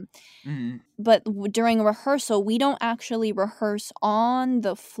touch him. Mm-hmm. But during rehearsal, we don't actually rehearse on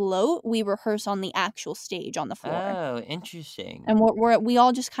the float. We rehearse on the actual stage on the floor. Oh, interesting. And we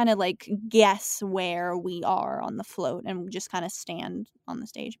all just kind of like guess where we are on the float and just kind of stand on the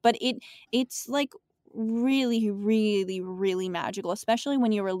stage. But it's like really, really, really magical, especially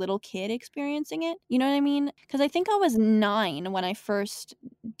when you're a little kid experiencing it. You know what I mean? Because I think I was 9 when I first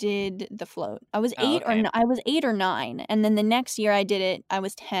did the float. I was 8 or 9, and then the next year I did it. I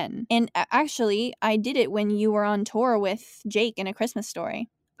was 10, and actually I did it when you were on tour with Jake in A Christmas Story.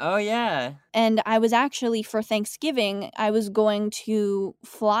 Oh, yeah. And I was actually, for Thanksgiving, I was going to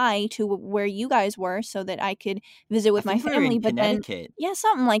fly to where you guys were so that I could visit with my family. But then, yeah,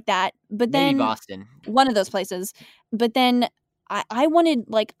 something like that. But maybe then Boston. One of those places. But then I wanted,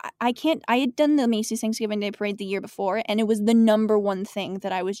 like, I had done the Macy's Thanksgiving Day Parade the year before, and it was the number one thing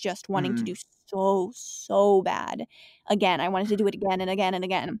that I was just wanting to do so bad. Again, I wanted to do it again and again and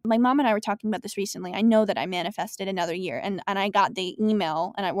again. My mom and I were talking about this recently. I know that I manifested another year, and I got the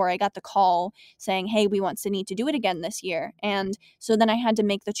email where I got the call saying, hey, we want Sydney to do it again this year. And so then I had to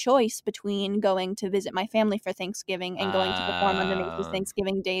make the choice between going to visit my family for Thanksgiving and going to perform on the Macy's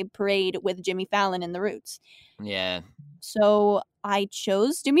Thanksgiving Day Parade with Jimmy Fallon and the Roots. Yeah. So I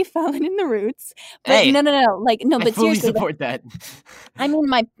chose Jimmy Fallon and the Roots. But no. Like, no, but I fully seriously. support that. I mean,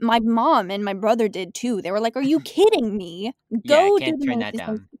 my mom and my brother did too. They were like, are you kidding me? Go yeah, I can't do the turn that Macy's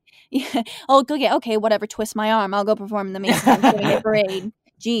down. Yeah. Oh, okay, whatever. Twist my arm. I'll go perform in the Macy's Thanksgiving Day Parade.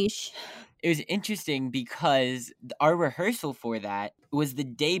 Jeesh. It was interesting because our rehearsal for that was the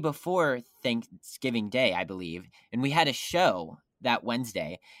day before Thanksgiving Day, I believe. And we had a show that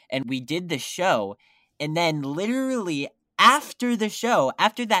Wednesday. And we did the show. And then literally after the show,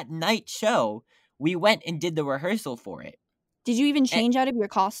 after that night show, we went and did the rehearsal for it. Did you even change out of your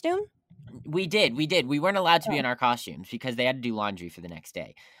costume? We did. We weren't allowed to be in our costumes because they had to do laundry for the next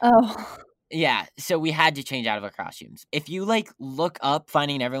day. Oh. Yeah, so we had to change out of our costumes. If you look up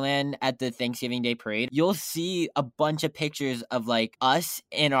Finding Neverland at the Thanksgiving Day Parade, you'll see a bunch of pictures of us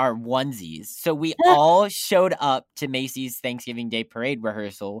in our onesies. So we all showed up to Macy's Thanksgiving Day Parade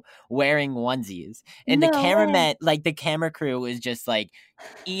rehearsal wearing onesies. And the cameraman, the camera crew was just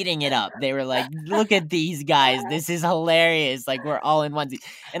eating it up. They were like, look at these guys. This is hilarious. We're all in onesies.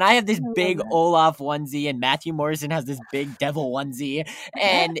 And I have this big Olaf onesie, and Matthew Morrison has this big devil onesie.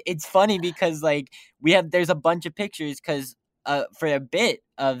 And it's funny because there's a bunch of pictures because for a bit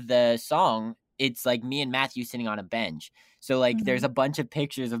of the song, it's like me and Matthew sitting on a bench. So like there's a bunch of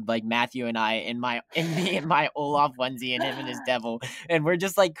pictures of like Matthew and I in me in my Olaf onesie and him and his devil, and we're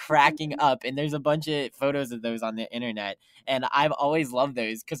just like cracking up. And there's a bunch of photos of those on the internet, and I've always loved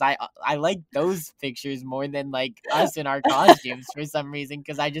those because I like those pictures more than like us in our costumes for some reason,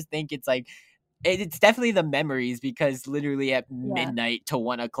 because I just think it's like it's definitely the memories, because literally at midnight to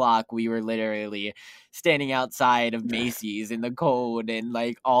 1 o'clock we were literally standing outside of Macy's in the cold and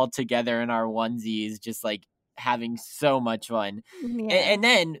like all together in our onesies, just like having so much fun. And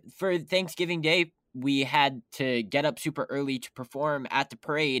then for Thanksgiving Day, we had to get up super early to perform at the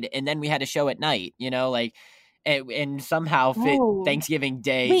parade, and then we had a show at night, you know, like and somehow fit Thanksgiving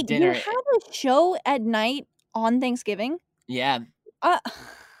Day Wait, dinner. you had a show at night on Thanksgiving? Yeah.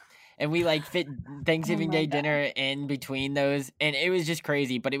 And we like fit Thanksgiving Day dinner in between those, and it was just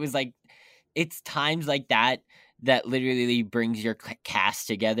crazy. But it was like, it's times like that that literally brings your cast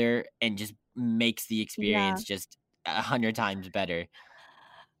together and just makes the experience just 100 times better.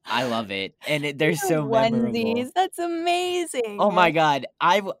 I love it, and they're so memorable. That's amazing. Oh my god,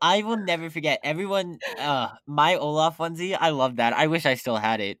 I will never forget. Everyone, my Olaf onesie, I love that. I wish I still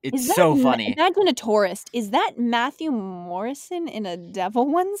had it. It's so funny. Imagine a tourist. Is that Matthew Morrison in a devil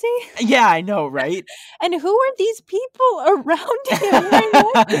onesie? Yeah, I know, right? And who are these people around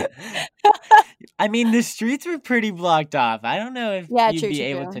him? I mean, the streets were pretty blocked off. I don't know if you'd be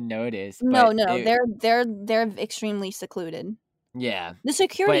able to notice. No, they're extremely secluded. Yeah. The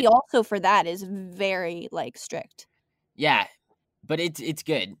security also for that is very like strict. Yeah. But it's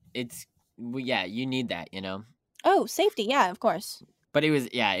good. You need that, you know. Oh, safety, yeah, of course. But it was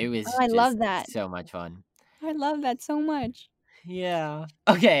I love that. So much fun. I love that so much. Yeah.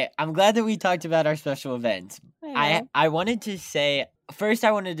 Okay, I'm glad that we talked about our special events. I wanted to say first,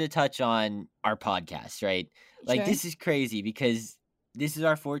 I wanted to touch on our podcast, right? Like this is crazy because this is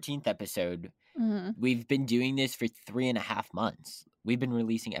our 14th episode. Mm-hmm. We've been doing this for 3.5 months. We've been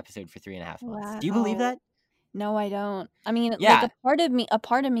releasing episode for 3.5 months. Do you believe that? No, I don't. I mean, like a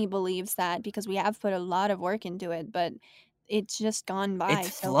part of me believes that because we have put a lot of work into it, but it's just gone by.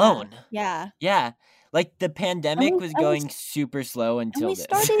 It's flown. Fast. Yeah. Yeah. Like the pandemic was going super slow until we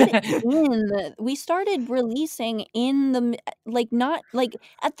started releasing in the not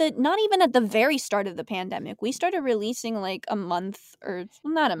even at the very start of the pandemic. We started releasing like a month, or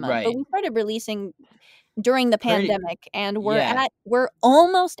not a month, but we started releasing during the pandemic, and we're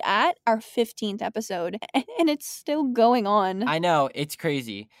almost at our 15th episode, and it's still going on. I know, it's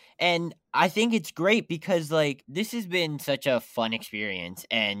crazy. And I think it's great because like this has been such a fun experience,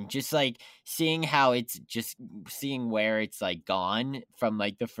 and just like seeing where it's like gone from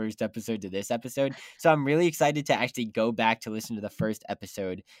like the first episode to this episode. So I'm really excited to actually go back to listen to the first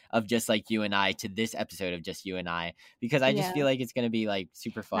episode of just like you and I to this episode of just you and I, because I just feel like it's going to be like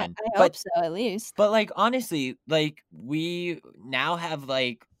super fun. I hope so, at least. But like honestly, like we now have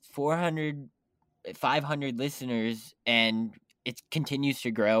like 500 listeners, and it continues to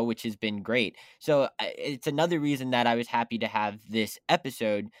grow, which has been great. So it's another reason that I was happy to have this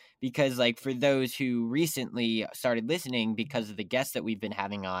episode, because like for those who recently started listening because of the guests that we've been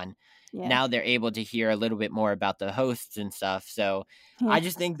having on, now they're able to hear a little bit more about the hosts and stuff. So I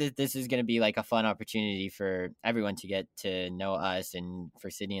just think that this is going to be like a fun opportunity for everyone to get to know us, and for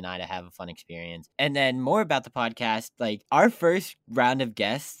Sydney and I to have a fun experience. And then more about the podcast, like our first round of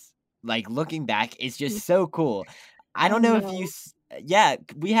guests, like looking back, is just so cool. I don't know if you... Yeah,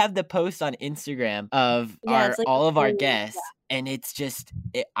 we have the post on Instagram of all of our guests, and it's just...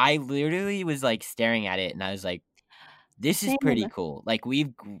 I literally was like staring at it, and I was like, this is pretty cool. Like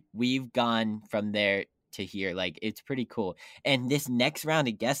we've gone from there to here. Like it's pretty cool. And this next round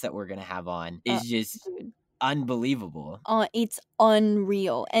of guests that we're going to have on is just... unbelievable. It's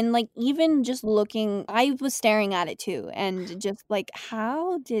unreal. And like even just looking, I was staring at it too, and just like,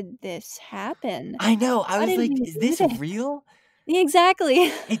 how did this happen? I know. I was like, is this real?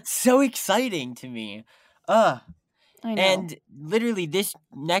 Exactly. It's so exciting to me. I know. And literally this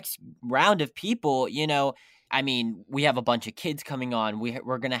next round of people, you know, I mean, we have a bunch of kids coming on.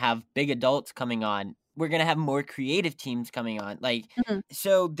 We're going to have big adults coming on. We're going to have more creative teams coming on. Like,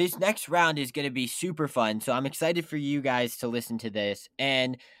 so this next round is going to be super fun. So I'm excited for you guys to listen to this.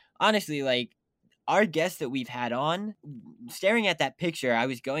 And honestly, like our guests that we've had on, staring at that picture, I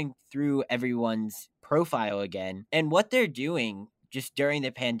was going through everyone's profile again, and what they're doing just during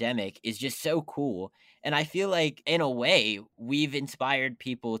the pandemic is just so cool. And I feel like in a way we've inspired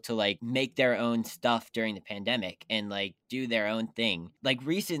people to like make their own stuff during the pandemic and like do their own thing. Like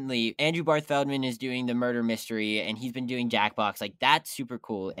recently, Andrew Barth Feldman is doing the murder mystery, and he's been doing Jackbox. Like that's super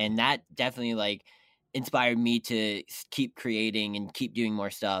cool. And that definitely like inspired me to keep creating and keep doing more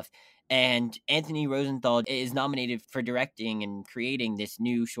stuff. And Anthony Rosenthal is nominated for directing and creating this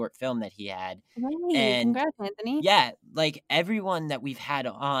new short film that he had. Hey, And congrats, Anthony. yeah, like everyone that we've had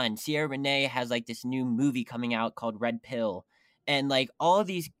on, Sierra Renee has like this new movie coming out called Red Pill. And like all of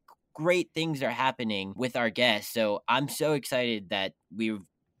these great things are happening with our guests. So I'm so excited that we've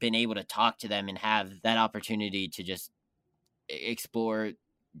been able to talk to them and have that opportunity to just explore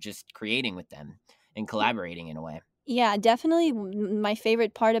just creating with them and collaborating in a way. Yeah, definitely. My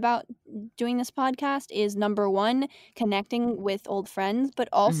favorite part about doing this podcast is number one, connecting with old friends, but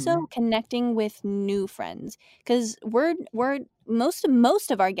also connecting with new friends. Because we're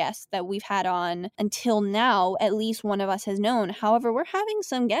most of our guests that we've had on until now, at least one of us has known. However, we're having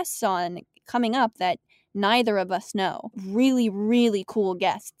some guests on coming up that neither of us know. Really, really cool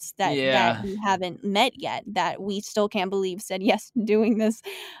guests that we haven't met yet, that we still can't believe said yes to doing this.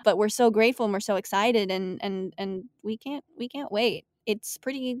 But we're so grateful and we're so excited, and we can't wait. It's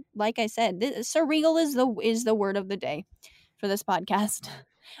pretty, like I said, surreal is the word of the day for this podcast.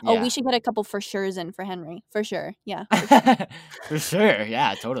 Yeah. Oh, we should get a couple for sure's in for Henry. For sure. Yeah. For sure.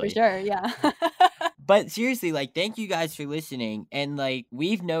 Yeah, totally. For sure. Yeah. But seriously, like, thank you guys for listening. And like,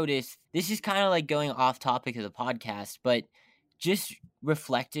 we've noticed, this is kind of like going off topic of the podcast, but just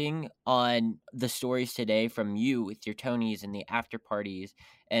reflecting on the stories today from you with your Tonys and the after parties,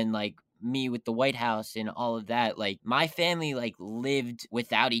 and like me with the White House and all of that. Like, my family like lived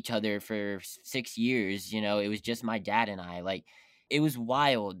without each other for 6 years. You know, it was just my dad and I. Like, it was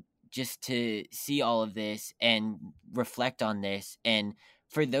wild just to see all of this and reflect on this. And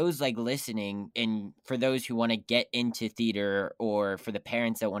for those like listening, and for those who want to get into theater, or for the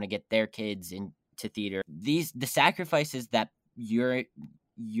parents that want to get their kids into theater, the sacrifices that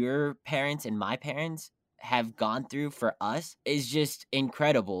your parents and my parents have gone through for us is just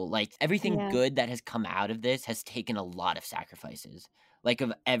incredible. Like, everything good that has come out of this has taken a lot of sacrifices, like,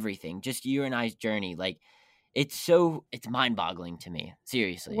 of everything. Just you and I's journey, like, it's mind-boggling to me,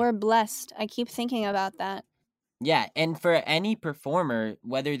 seriously. We're blessed. I keep thinking about that. Yeah, and for any performer,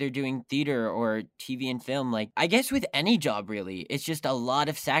 whether they're doing theater or TV and film, like, I guess with any job, really, it's just a lot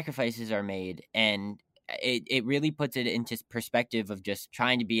of sacrifices are made, and it really puts it into perspective of just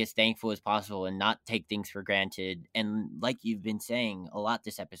trying to be as thankful as possible and not take things for granted. And like you've been saying a lot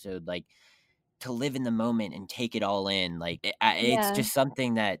this episode, like, to live in the moment and take it all in, like, it's just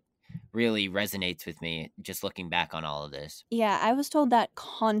something that really resonates with me, just looking back on all of this. Yeah, I was told that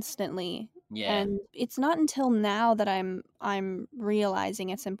constantly. Yeah. And it's not until now that I'm realizing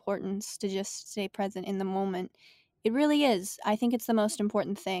its importance to just stay present in the moment. It really is. I think it's the most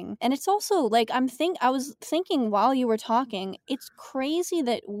important thing. And it's also like I was thinking while you were talking, it's crazy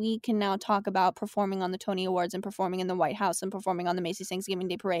that we can now talk about performing on the Tony Awards and performing in the White House and performing on the Macy's Thanksgiving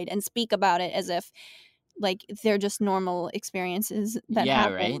Day Parade and speak about it as if like they're just normal experiences that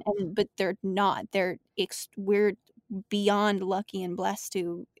happen. Right. But they're not. We're beyond lucky and blessed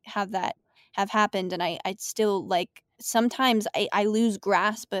to have that have happened. And I still, like, sometimes I lose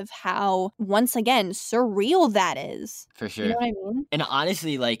grasp of how, once again, surreal that is. For sure. You know what I mean? And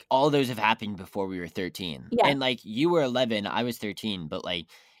honestly, like, all those have happened before we were 13. Yeah. And like, you were 11, I was 13, but like,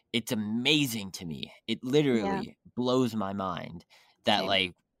 it's amazing to me. It literally blows my mind that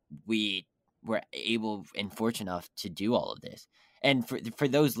like we were able and fortunate enough to do all of this. And for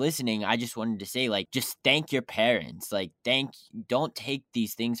those listening, I just wanted to say, like, just thank your parents. Like, don't take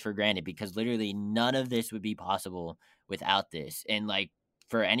these things for granted, because literally none of this would be possible without this. And like,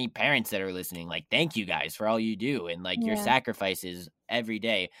 for any parents that are listening, like, thank you guys for all you do and like your sacrifices every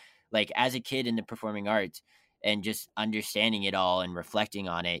day. Like, as a kid in the performing arts and just understanding it all and reflecting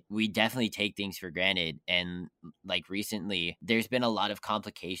on it, we definitely take things for granted. And like, recently there's been a lot of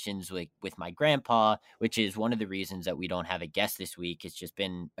complications with my grandpa, which is one of the reasons that we don't have a guest this week. It's just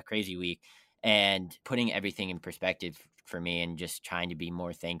been a crazy week, and putting everything in perspective for me and just trying to be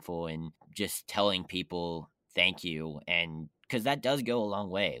more thankful and just telling people thank you. And because that does go a long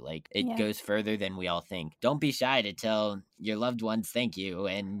way. Like, it goes further than we all think. Don't be shy to tell your loved ones thank you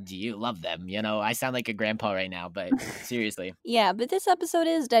and you love them. You know, I sound like a grandpa right now, but seriously. Yeah, but this episode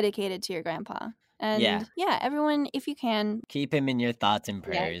is dedicated to your grandpa. And yeah, everyone, if you can, keep him in your thoughts and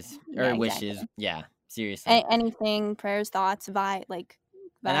prayers or wishes. Exactly. Yeah, seriously. Anything, prayers, thoughts, vibe.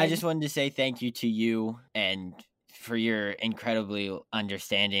 And I just wanted to say thank you to you and for your incredibly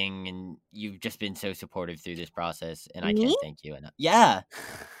understanding, and you've just been so supportive through this process, and I can't thank you enough. Yeah,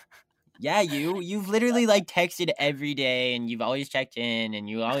 you've literally like texted every day, and you've always checked in, and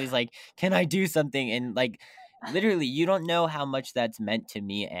you always like, can I do something? And like, literally, you don't know how much that's meant to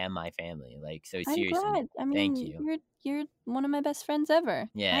me and my family. Like, so I'm seriously, glad. I mean, thank you. you're one of my best friends ever.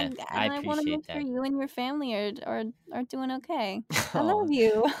 Yeah, And I I want to make appreciate sure that. you and your family are doing okay. I Aw, love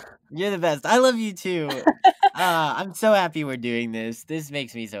you. you're the best. I love you too. I'm so happy we're doing this. This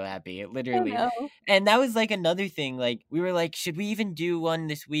makes me so happy, I literally. know. And that was like another thing. Like, we were like, should we even do one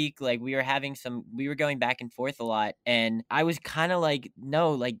this week? Like, we were going back and forth a lot. And I was kind of like,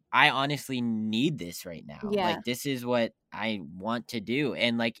 no, like, I honestly need this right now. Yeah. Like, this is what I want to do.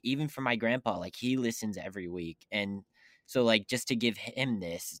 And like, even for my grandpa, like, he listens every week. And so, like, just to give him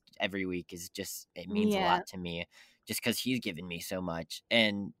this every week is just, it means a Yeah. lot to me just because he's given me so much.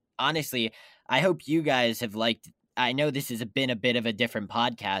 And honestly, I hope you guys have liked. I know this has been a bit of a different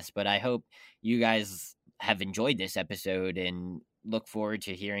podcast, but I hope you guys have enjoyed this episode and look forward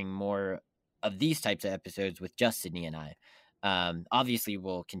to hearing more of these types of episodes with just Sydney and I. Obviously,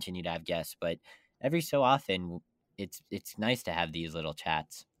 we'll continue to have guests, but every so often, it's nice to have these little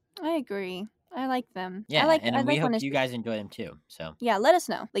chats. I agree. I like them. Yeah, and I we like when hope it's you guys enjoy them too. So yeah, let us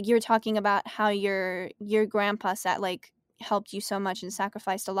know. Like you were talking about how your grandpa helped you so much and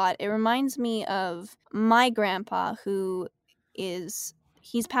sacrificed a lot. It reminds me of my grandpa who he's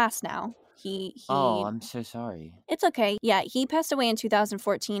passed now. Oh, I'm so sorry. It's okay. Yeah, he passed away in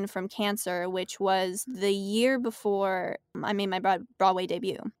 2014 from cancer, which was the year before I made my Broadway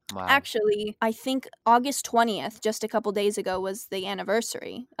debut. Wow. Actually, I think August 20th, just a couple days ago, was the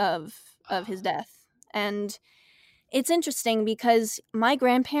anniversary of his death. And it's interesting because my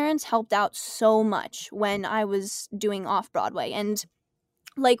grandparents helped out so much when I was doing off-Broadway. And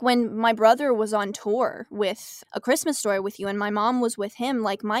like when my brother was on tour with A Christmas Story with You and my mom was with him,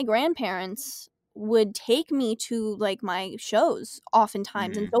 like my grandparents would take me to like my shows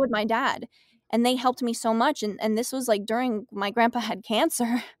oftentimes, and so would my dad. And they helped me so much. And this was like during my grandpa had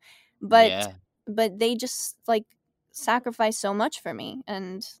cancer, but they just like sacrificed so much for me.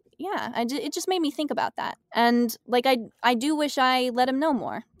 And yeah, it just made me think about that. And like I do wish I let him know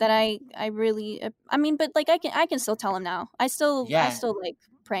more that I really I mean, but like I can still tell him now. I still like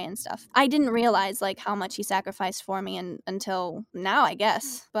pray and stuff. I didn't realize like how much he sacrificed for me until now, I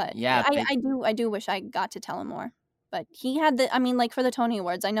guess. But yeah, I do wish I got to tell him more. But he had like for the Tony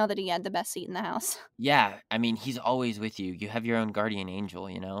Awards, I know that he had the best seat in the house. Yeah, I mean, he's always with you. You have your own guardian angel,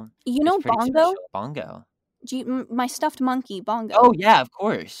 you know? You know Bongo? Special. Bongo. My stuffed monkey, Bongo. Oh, yeah, of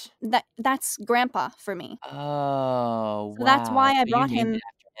course. That's Grandpa for me. Oh, so that's why I brought him.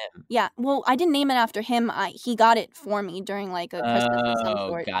 Yeah, well, I didn't name it after him. He got it for me during like a Christmas of some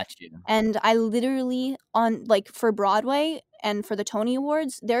sort. Got you. And I literally on like for Broadway and for the Tony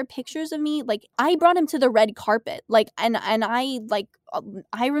Awards, there are pictures of me. Like I brought him to the red carpet. Like and I like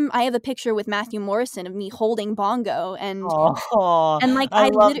I have a picture with Matthew Morrison of me holding Bongo and like I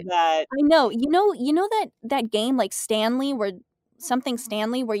love that. I know. You know that game like Stanley where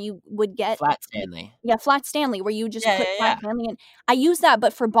you would get Flat Stanley. Yeah, Flat Stanley, where you just put Flat Stanley in. I used that,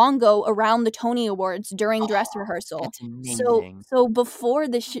 but for Bongo around the Tony Awards during dress rehearsal. That's amazing. So before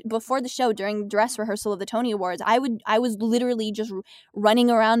the show during dress rehearsal of the Tony Awards, I was literally just running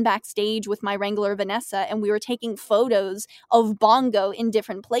around backstage with my Wrangler Vanessa, and we were taking photos of Bongo in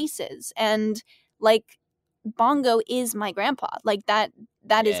different places. And like Bongo is my grandpa. Like that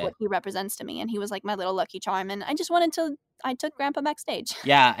is what he represents to me, and he was like my little lucky charm. And I took Grandpa backstage.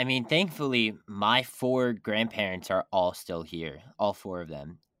 Yeah, I mean, thankfully, my 4 grandparents are all still here, all 4 of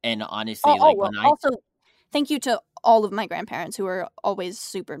them. And honestly, also, thank you to all of my grandparents who are always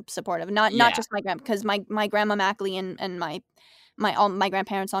super supportive. Not just my grandpa, because my grandma Mackley and all my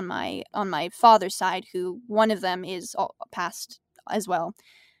grandparents on my father's side, who one of them is passed as well.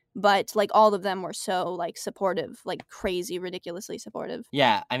 But like all of them were so like supportive, like crazy, ridiculously supportive.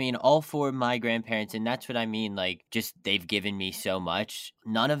 Yeah, I mean, all 4 of my grandparents, and that's what I mean, like, just they've given me so much.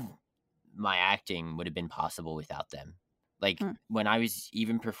 None of my acting would have been possible without them. Like, when I was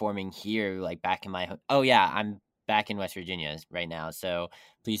even performing here, like back in I'm back in West Virginia right now, so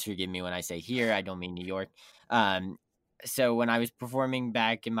please forgive me when I say here, I don't mean New York. So when I was performing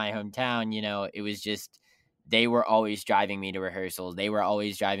back in my hometown, you know, it was just, they were always driving me to rehearsals. They were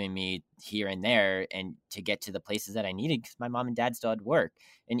always driving me here and there and to get to the places that I needed because my mom and dad still had work.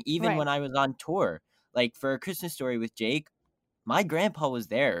 And even when I was on tour, like for A Christmas Story with Jake, my grandpa was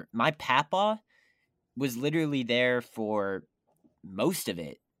there. My papa was literally there for most of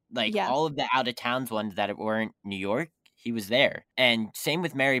it. Like all of the out of towns ones that weren't New York, he was there. And same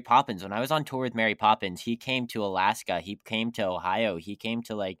with Mary Poppins. When I was on tour with Mary Poppins, he came to Alaska. He came to Ohio. He came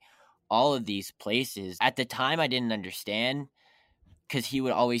to like all of these places. At the time, I didn't understand because he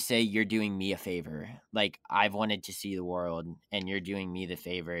would always say, you're doing me a favor. Like, I've wanted to see the world and you're doing me the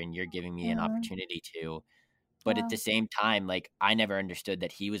favor and you're giving me an opportunity to. But at the same time, like, I never understood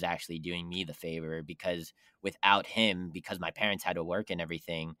that he was actually doing me the favor, because without him, because my parents had to work and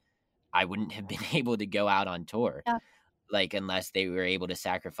everything, I wouldn't have been able to go out on tour. Yeah. Like, unless they were able to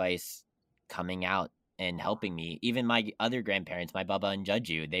sacrifice coming out and helping me. Even my other grandparents, my Bubba and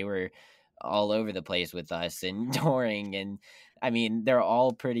Judju, they were all over the place with us and touring. And I mean, they're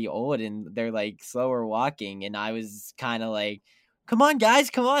all pretty old and they're like slower walking. And I was kind of like, come on, guys,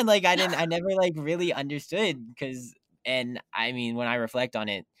 come on. Like, I never like really understood and I mean, when I reflect on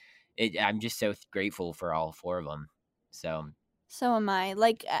it, I'm just so grateful for all 4 of them. So am I.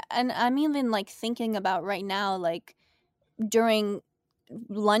 Like, and I'm even like thinking about right now, like during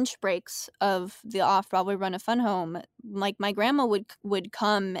lunch breaks of the Off-Broadway run of Fun Home, like my grandma would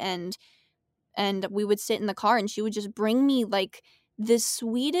come and we would sit in the car and she would just bring me like the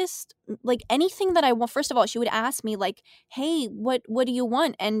sweetest, like anything that I want. First of all, she would ask me like, hey, what do you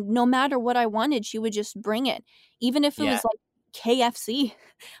want? And no matter what I wanted, she would just bring it. Even if it was like KFC,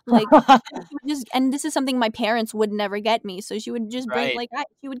 like and this is something my parents would never get me, so she would just bring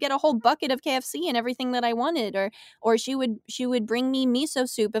she would get a whole bucket of KFC and everything that I wanted, or she would bring me miso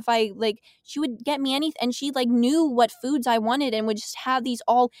soup if I like, she would get me anything, and she like knew what foods I wanted and would just have these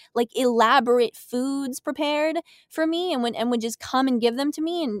all like elaborate foods prepared for me and would just come and give them to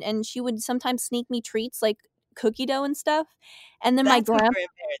me, and she would sometimes sneak me treats like cookie dough and stuff. And then that's my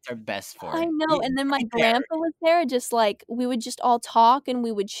grandparents are best for. I know. And then my grandpa was there, just like we would just all talk and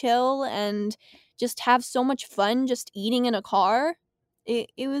we would chill and just have so much fun just eating in a car.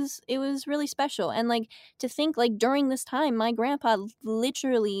 It was really special. And like to think like during this time my grandpa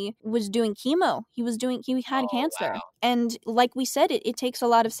literally was doing chemo. He had cancer. Wow. And like we said, it takes a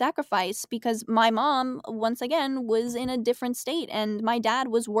lot of sacrifice because my mom once again was in a different state and my dad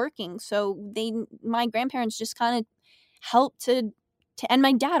was working. So my grandparents just kind of helped to and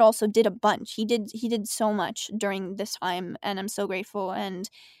my dad also did a bunch. He did so much during this time and I'm so grateful.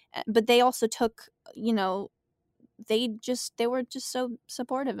 But they also took, you know, they were just so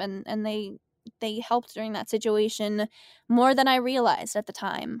supportive and they helped during that situation more than I realized at the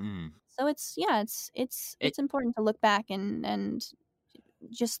time. So it's important to look back and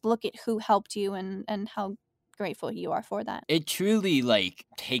just look at who helped you and how grateful you are for that. It truly like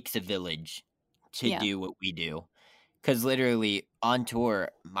takes a village to do what we do. Because literally on tour,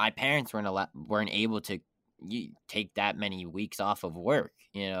 my parents weren't able to take that many weeks off of work,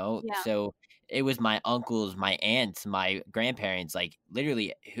 you know? Yeah. So it was my uncles, my aunts, my grandparents, like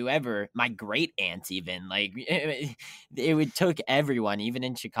literally whoever, my great aunts even, like it took everyone, even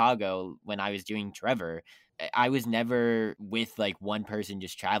in Chicago when I was doing Trevor. I was never with like one person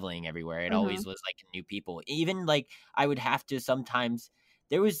just traveling everywhere. It always was like new people. Even like I would have to sometimes,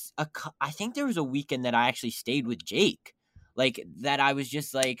 I think there was a weekend that I actually stayed with Jake. Like that I was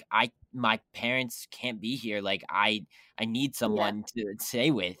just like, my parents can't be here. Like I need someone to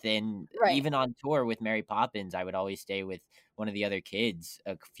stay with. And even on tour with Mary Poppins, I would always stay with one of the other kids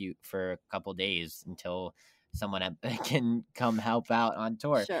for a couple days until someone can come help out on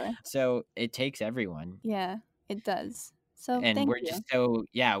tour. Sure. So it takes everyone. Yeah, it does. So and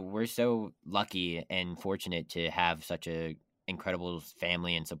we're so lucky and fortunate to have such a incredible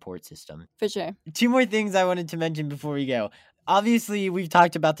family and support system. For sure. 2 more things I wanted to mention before we go. Obviously, we've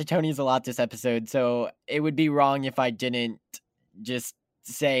talked about the Tonys a lot this episode, so it would be wrong if I didn't just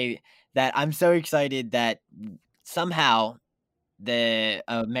say that I'm so excited that somehow the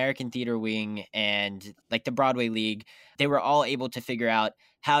American Theater Wing and like the Broadway League, they were all able to figure out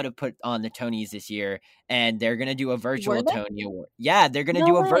how to put on the Tonys this year, and they're going to do a virtual Tony Award. Yeah, they're going to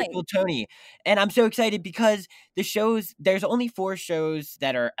do a virtual Tony. And I'm so excited because there's only 4 shows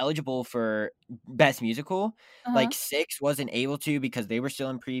that are eligible for Best Musical. Like 6 wasn't able to because they were still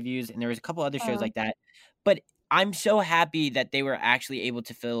in previews, and there was a couple other shows like that. But I'm so happy that they were actually able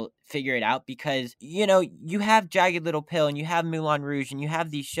to figure it out because, you know, you have Jagged Little Pill and you have Moulin Rouge and you have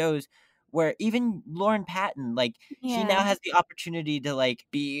these shows where even Lauren Patton, like, she now has the opportunity to, like,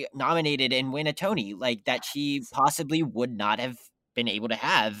 be nominated and win a Tony, like, that she possibly would not have been able to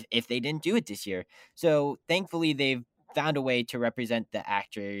have if they didn't do it this year. So, thankfully, they've found a way to represent the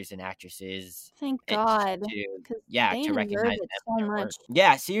actors and actresses. Thank God. To recognize them. So much.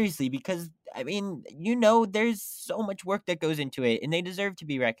 Yeah, seriously, because, I mean, you know, there's so much work that goes into it, and they deserve to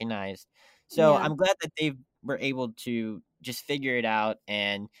be recognized. So, I'm glad that they were able to just figure it out,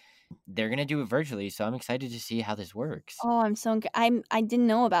 and they're gonna do it virtually, so I'm excited to see how this works. Oh, I didn't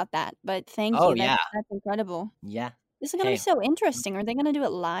know about that, but thank you. That's incredible. Yeah. This is gonna be so interesting. Are they gonna do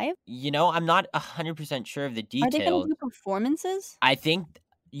it live? You know, I'm not 100% sure of the details. Are they gonna do performances? I think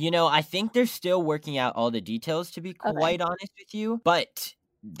they're still working out all the details, to be quite honest with you. But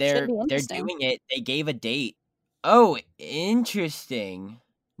they're doing it. They gave a date Oh, interesting.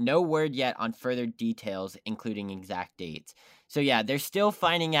 No word yet on further details, including exact dates. So yeah, they're still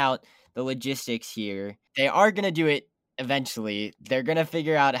finding out the logistics here. They are going to do it eventually. They're going to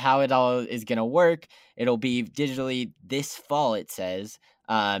figure out how it all is going to work. It'll be digitally this fall, it says.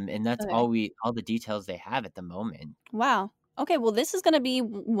 And that's all the details they have at the moment. Wow. Okay, well, this is going to be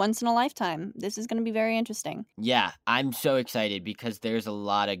once in a lifetime. This is going to be very interesting. Yeah, I'm so excited because there's a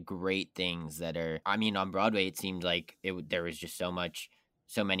lot of great things that are, I mean, on Broadway, it seemed like there was just so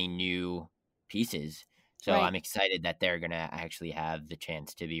many new pieces. So Right. I'm excited that they're going to actually have the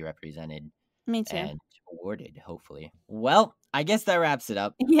chance to be represented Me too. and awarded, hopefully. Well, I guess that wraps it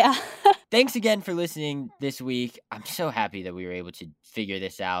up. Yeah. Thanks again for listening this week. I'm so happy that we were able to figure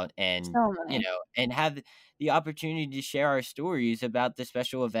this out and, So am I. and have the opportunity to share our stories about the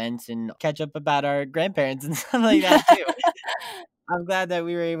special events and catch up about our grandparents and stuff like that too. I'm glad that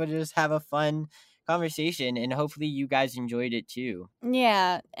we were able to just have a fun conversation and hopefully you guys enjoyed it too.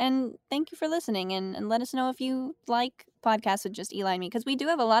 Yeah, and thank you for listening, and let us know if you like podcasts with just Eli and me, because we do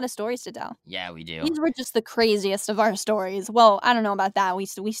have a lot of stories to tell. Yeah, we do. These were just the craziest of our stories. Well, I don't know about that. We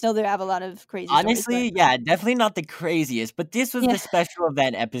still do have a lot of crazy Honestly, stories. yeah, definitely not the craziest, but this was Yeah. the special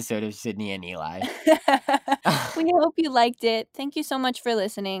event episode of Sydney and Eli. We hope you liked it. Thank you so much for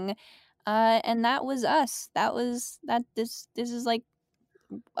listening. And that was us. This is like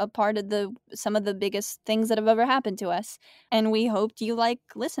a part of some of the biggest things that have ever happened to us. And we hoped you like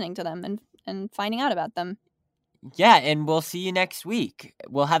listening to them and finding out about them. Yeah, and we'll see you next week.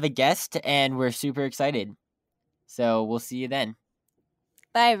 We'll have a guest, and we're super excited. So we'll see you then.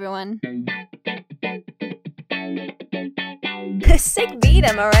 Bye, everyone. Sick beat,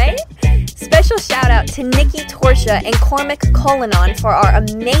 am I right? Special shout out to Nikki Torsha and Cormac Colinon for our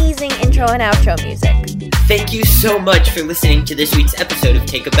amazing intro and outro music. Thank you so much for listening to this week's episode of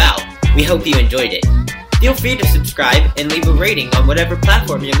Take a Bow. We hope you enjoyed it. Feel free to subscribe and leave a rating on whatever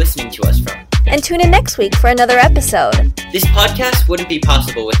platform you're listening to us from. And tune in next week for another episode. This podcast wouldn't be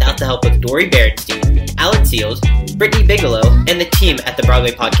possible without the help of Dory Berenstein, Alan Seals, Brittany Bigelow, and the team at the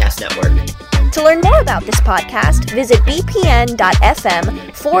Broadway Podcast Network. To learn more about this podcast, visit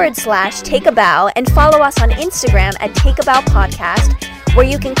bpn.fm/takeabow and follow us on Instagram at Takeabow Podcast, where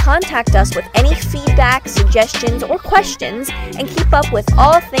you can contact us with any feedback, suggestions, or questions and keep up with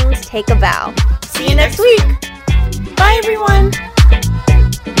all things Take a Bow. See you next week. Bye, everyone.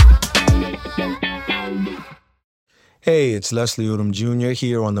 Hey, it's Leslie Odom Jr.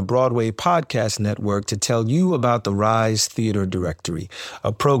 here on the Broadway Podcast Network to tell you about the Rise Theater Directory,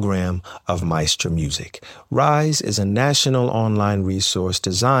 a program of Maestro Music. Rise is a national online resource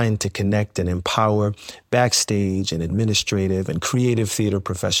designed to connect and empower backstage and administrative and creative theater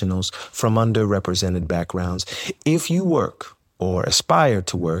professionals from underrepresented backgrounds. If you work or aspire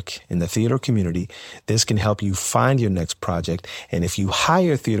to work in the theater community, this can help you find your next project. And if you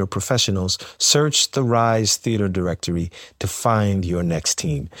hire theater professionals, search the Rise Theater Directory to find your next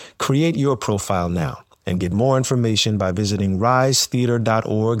team. Create your profile now and get more information by visiting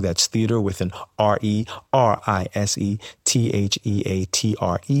risetheater.org. That's theater with an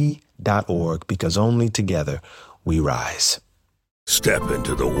RERISETHEATRE.org, because only together we rise. Step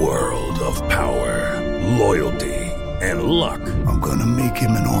into the world of power, loyalty, and luck. I'm gonna make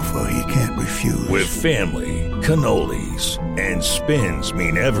him an offer he can't refuse. With family, cannolis, and spins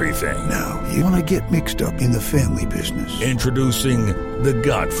mean everything. Now, you wanna get mixed up in the family business. Introducing The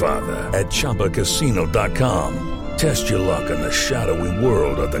Godfather at ChumbaCasino.com. Test your luck in the shadowy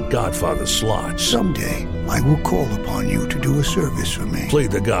world of The Godfather slot. Someday, I will call upon you to do a service for me. Play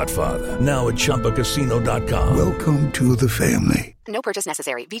The Godfather, now at ChumbaCasino.com. Welcome to the family. No purchase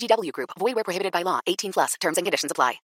necessary. VGW Group. Void where prohibited by law. 18+. Terms and conditions apply.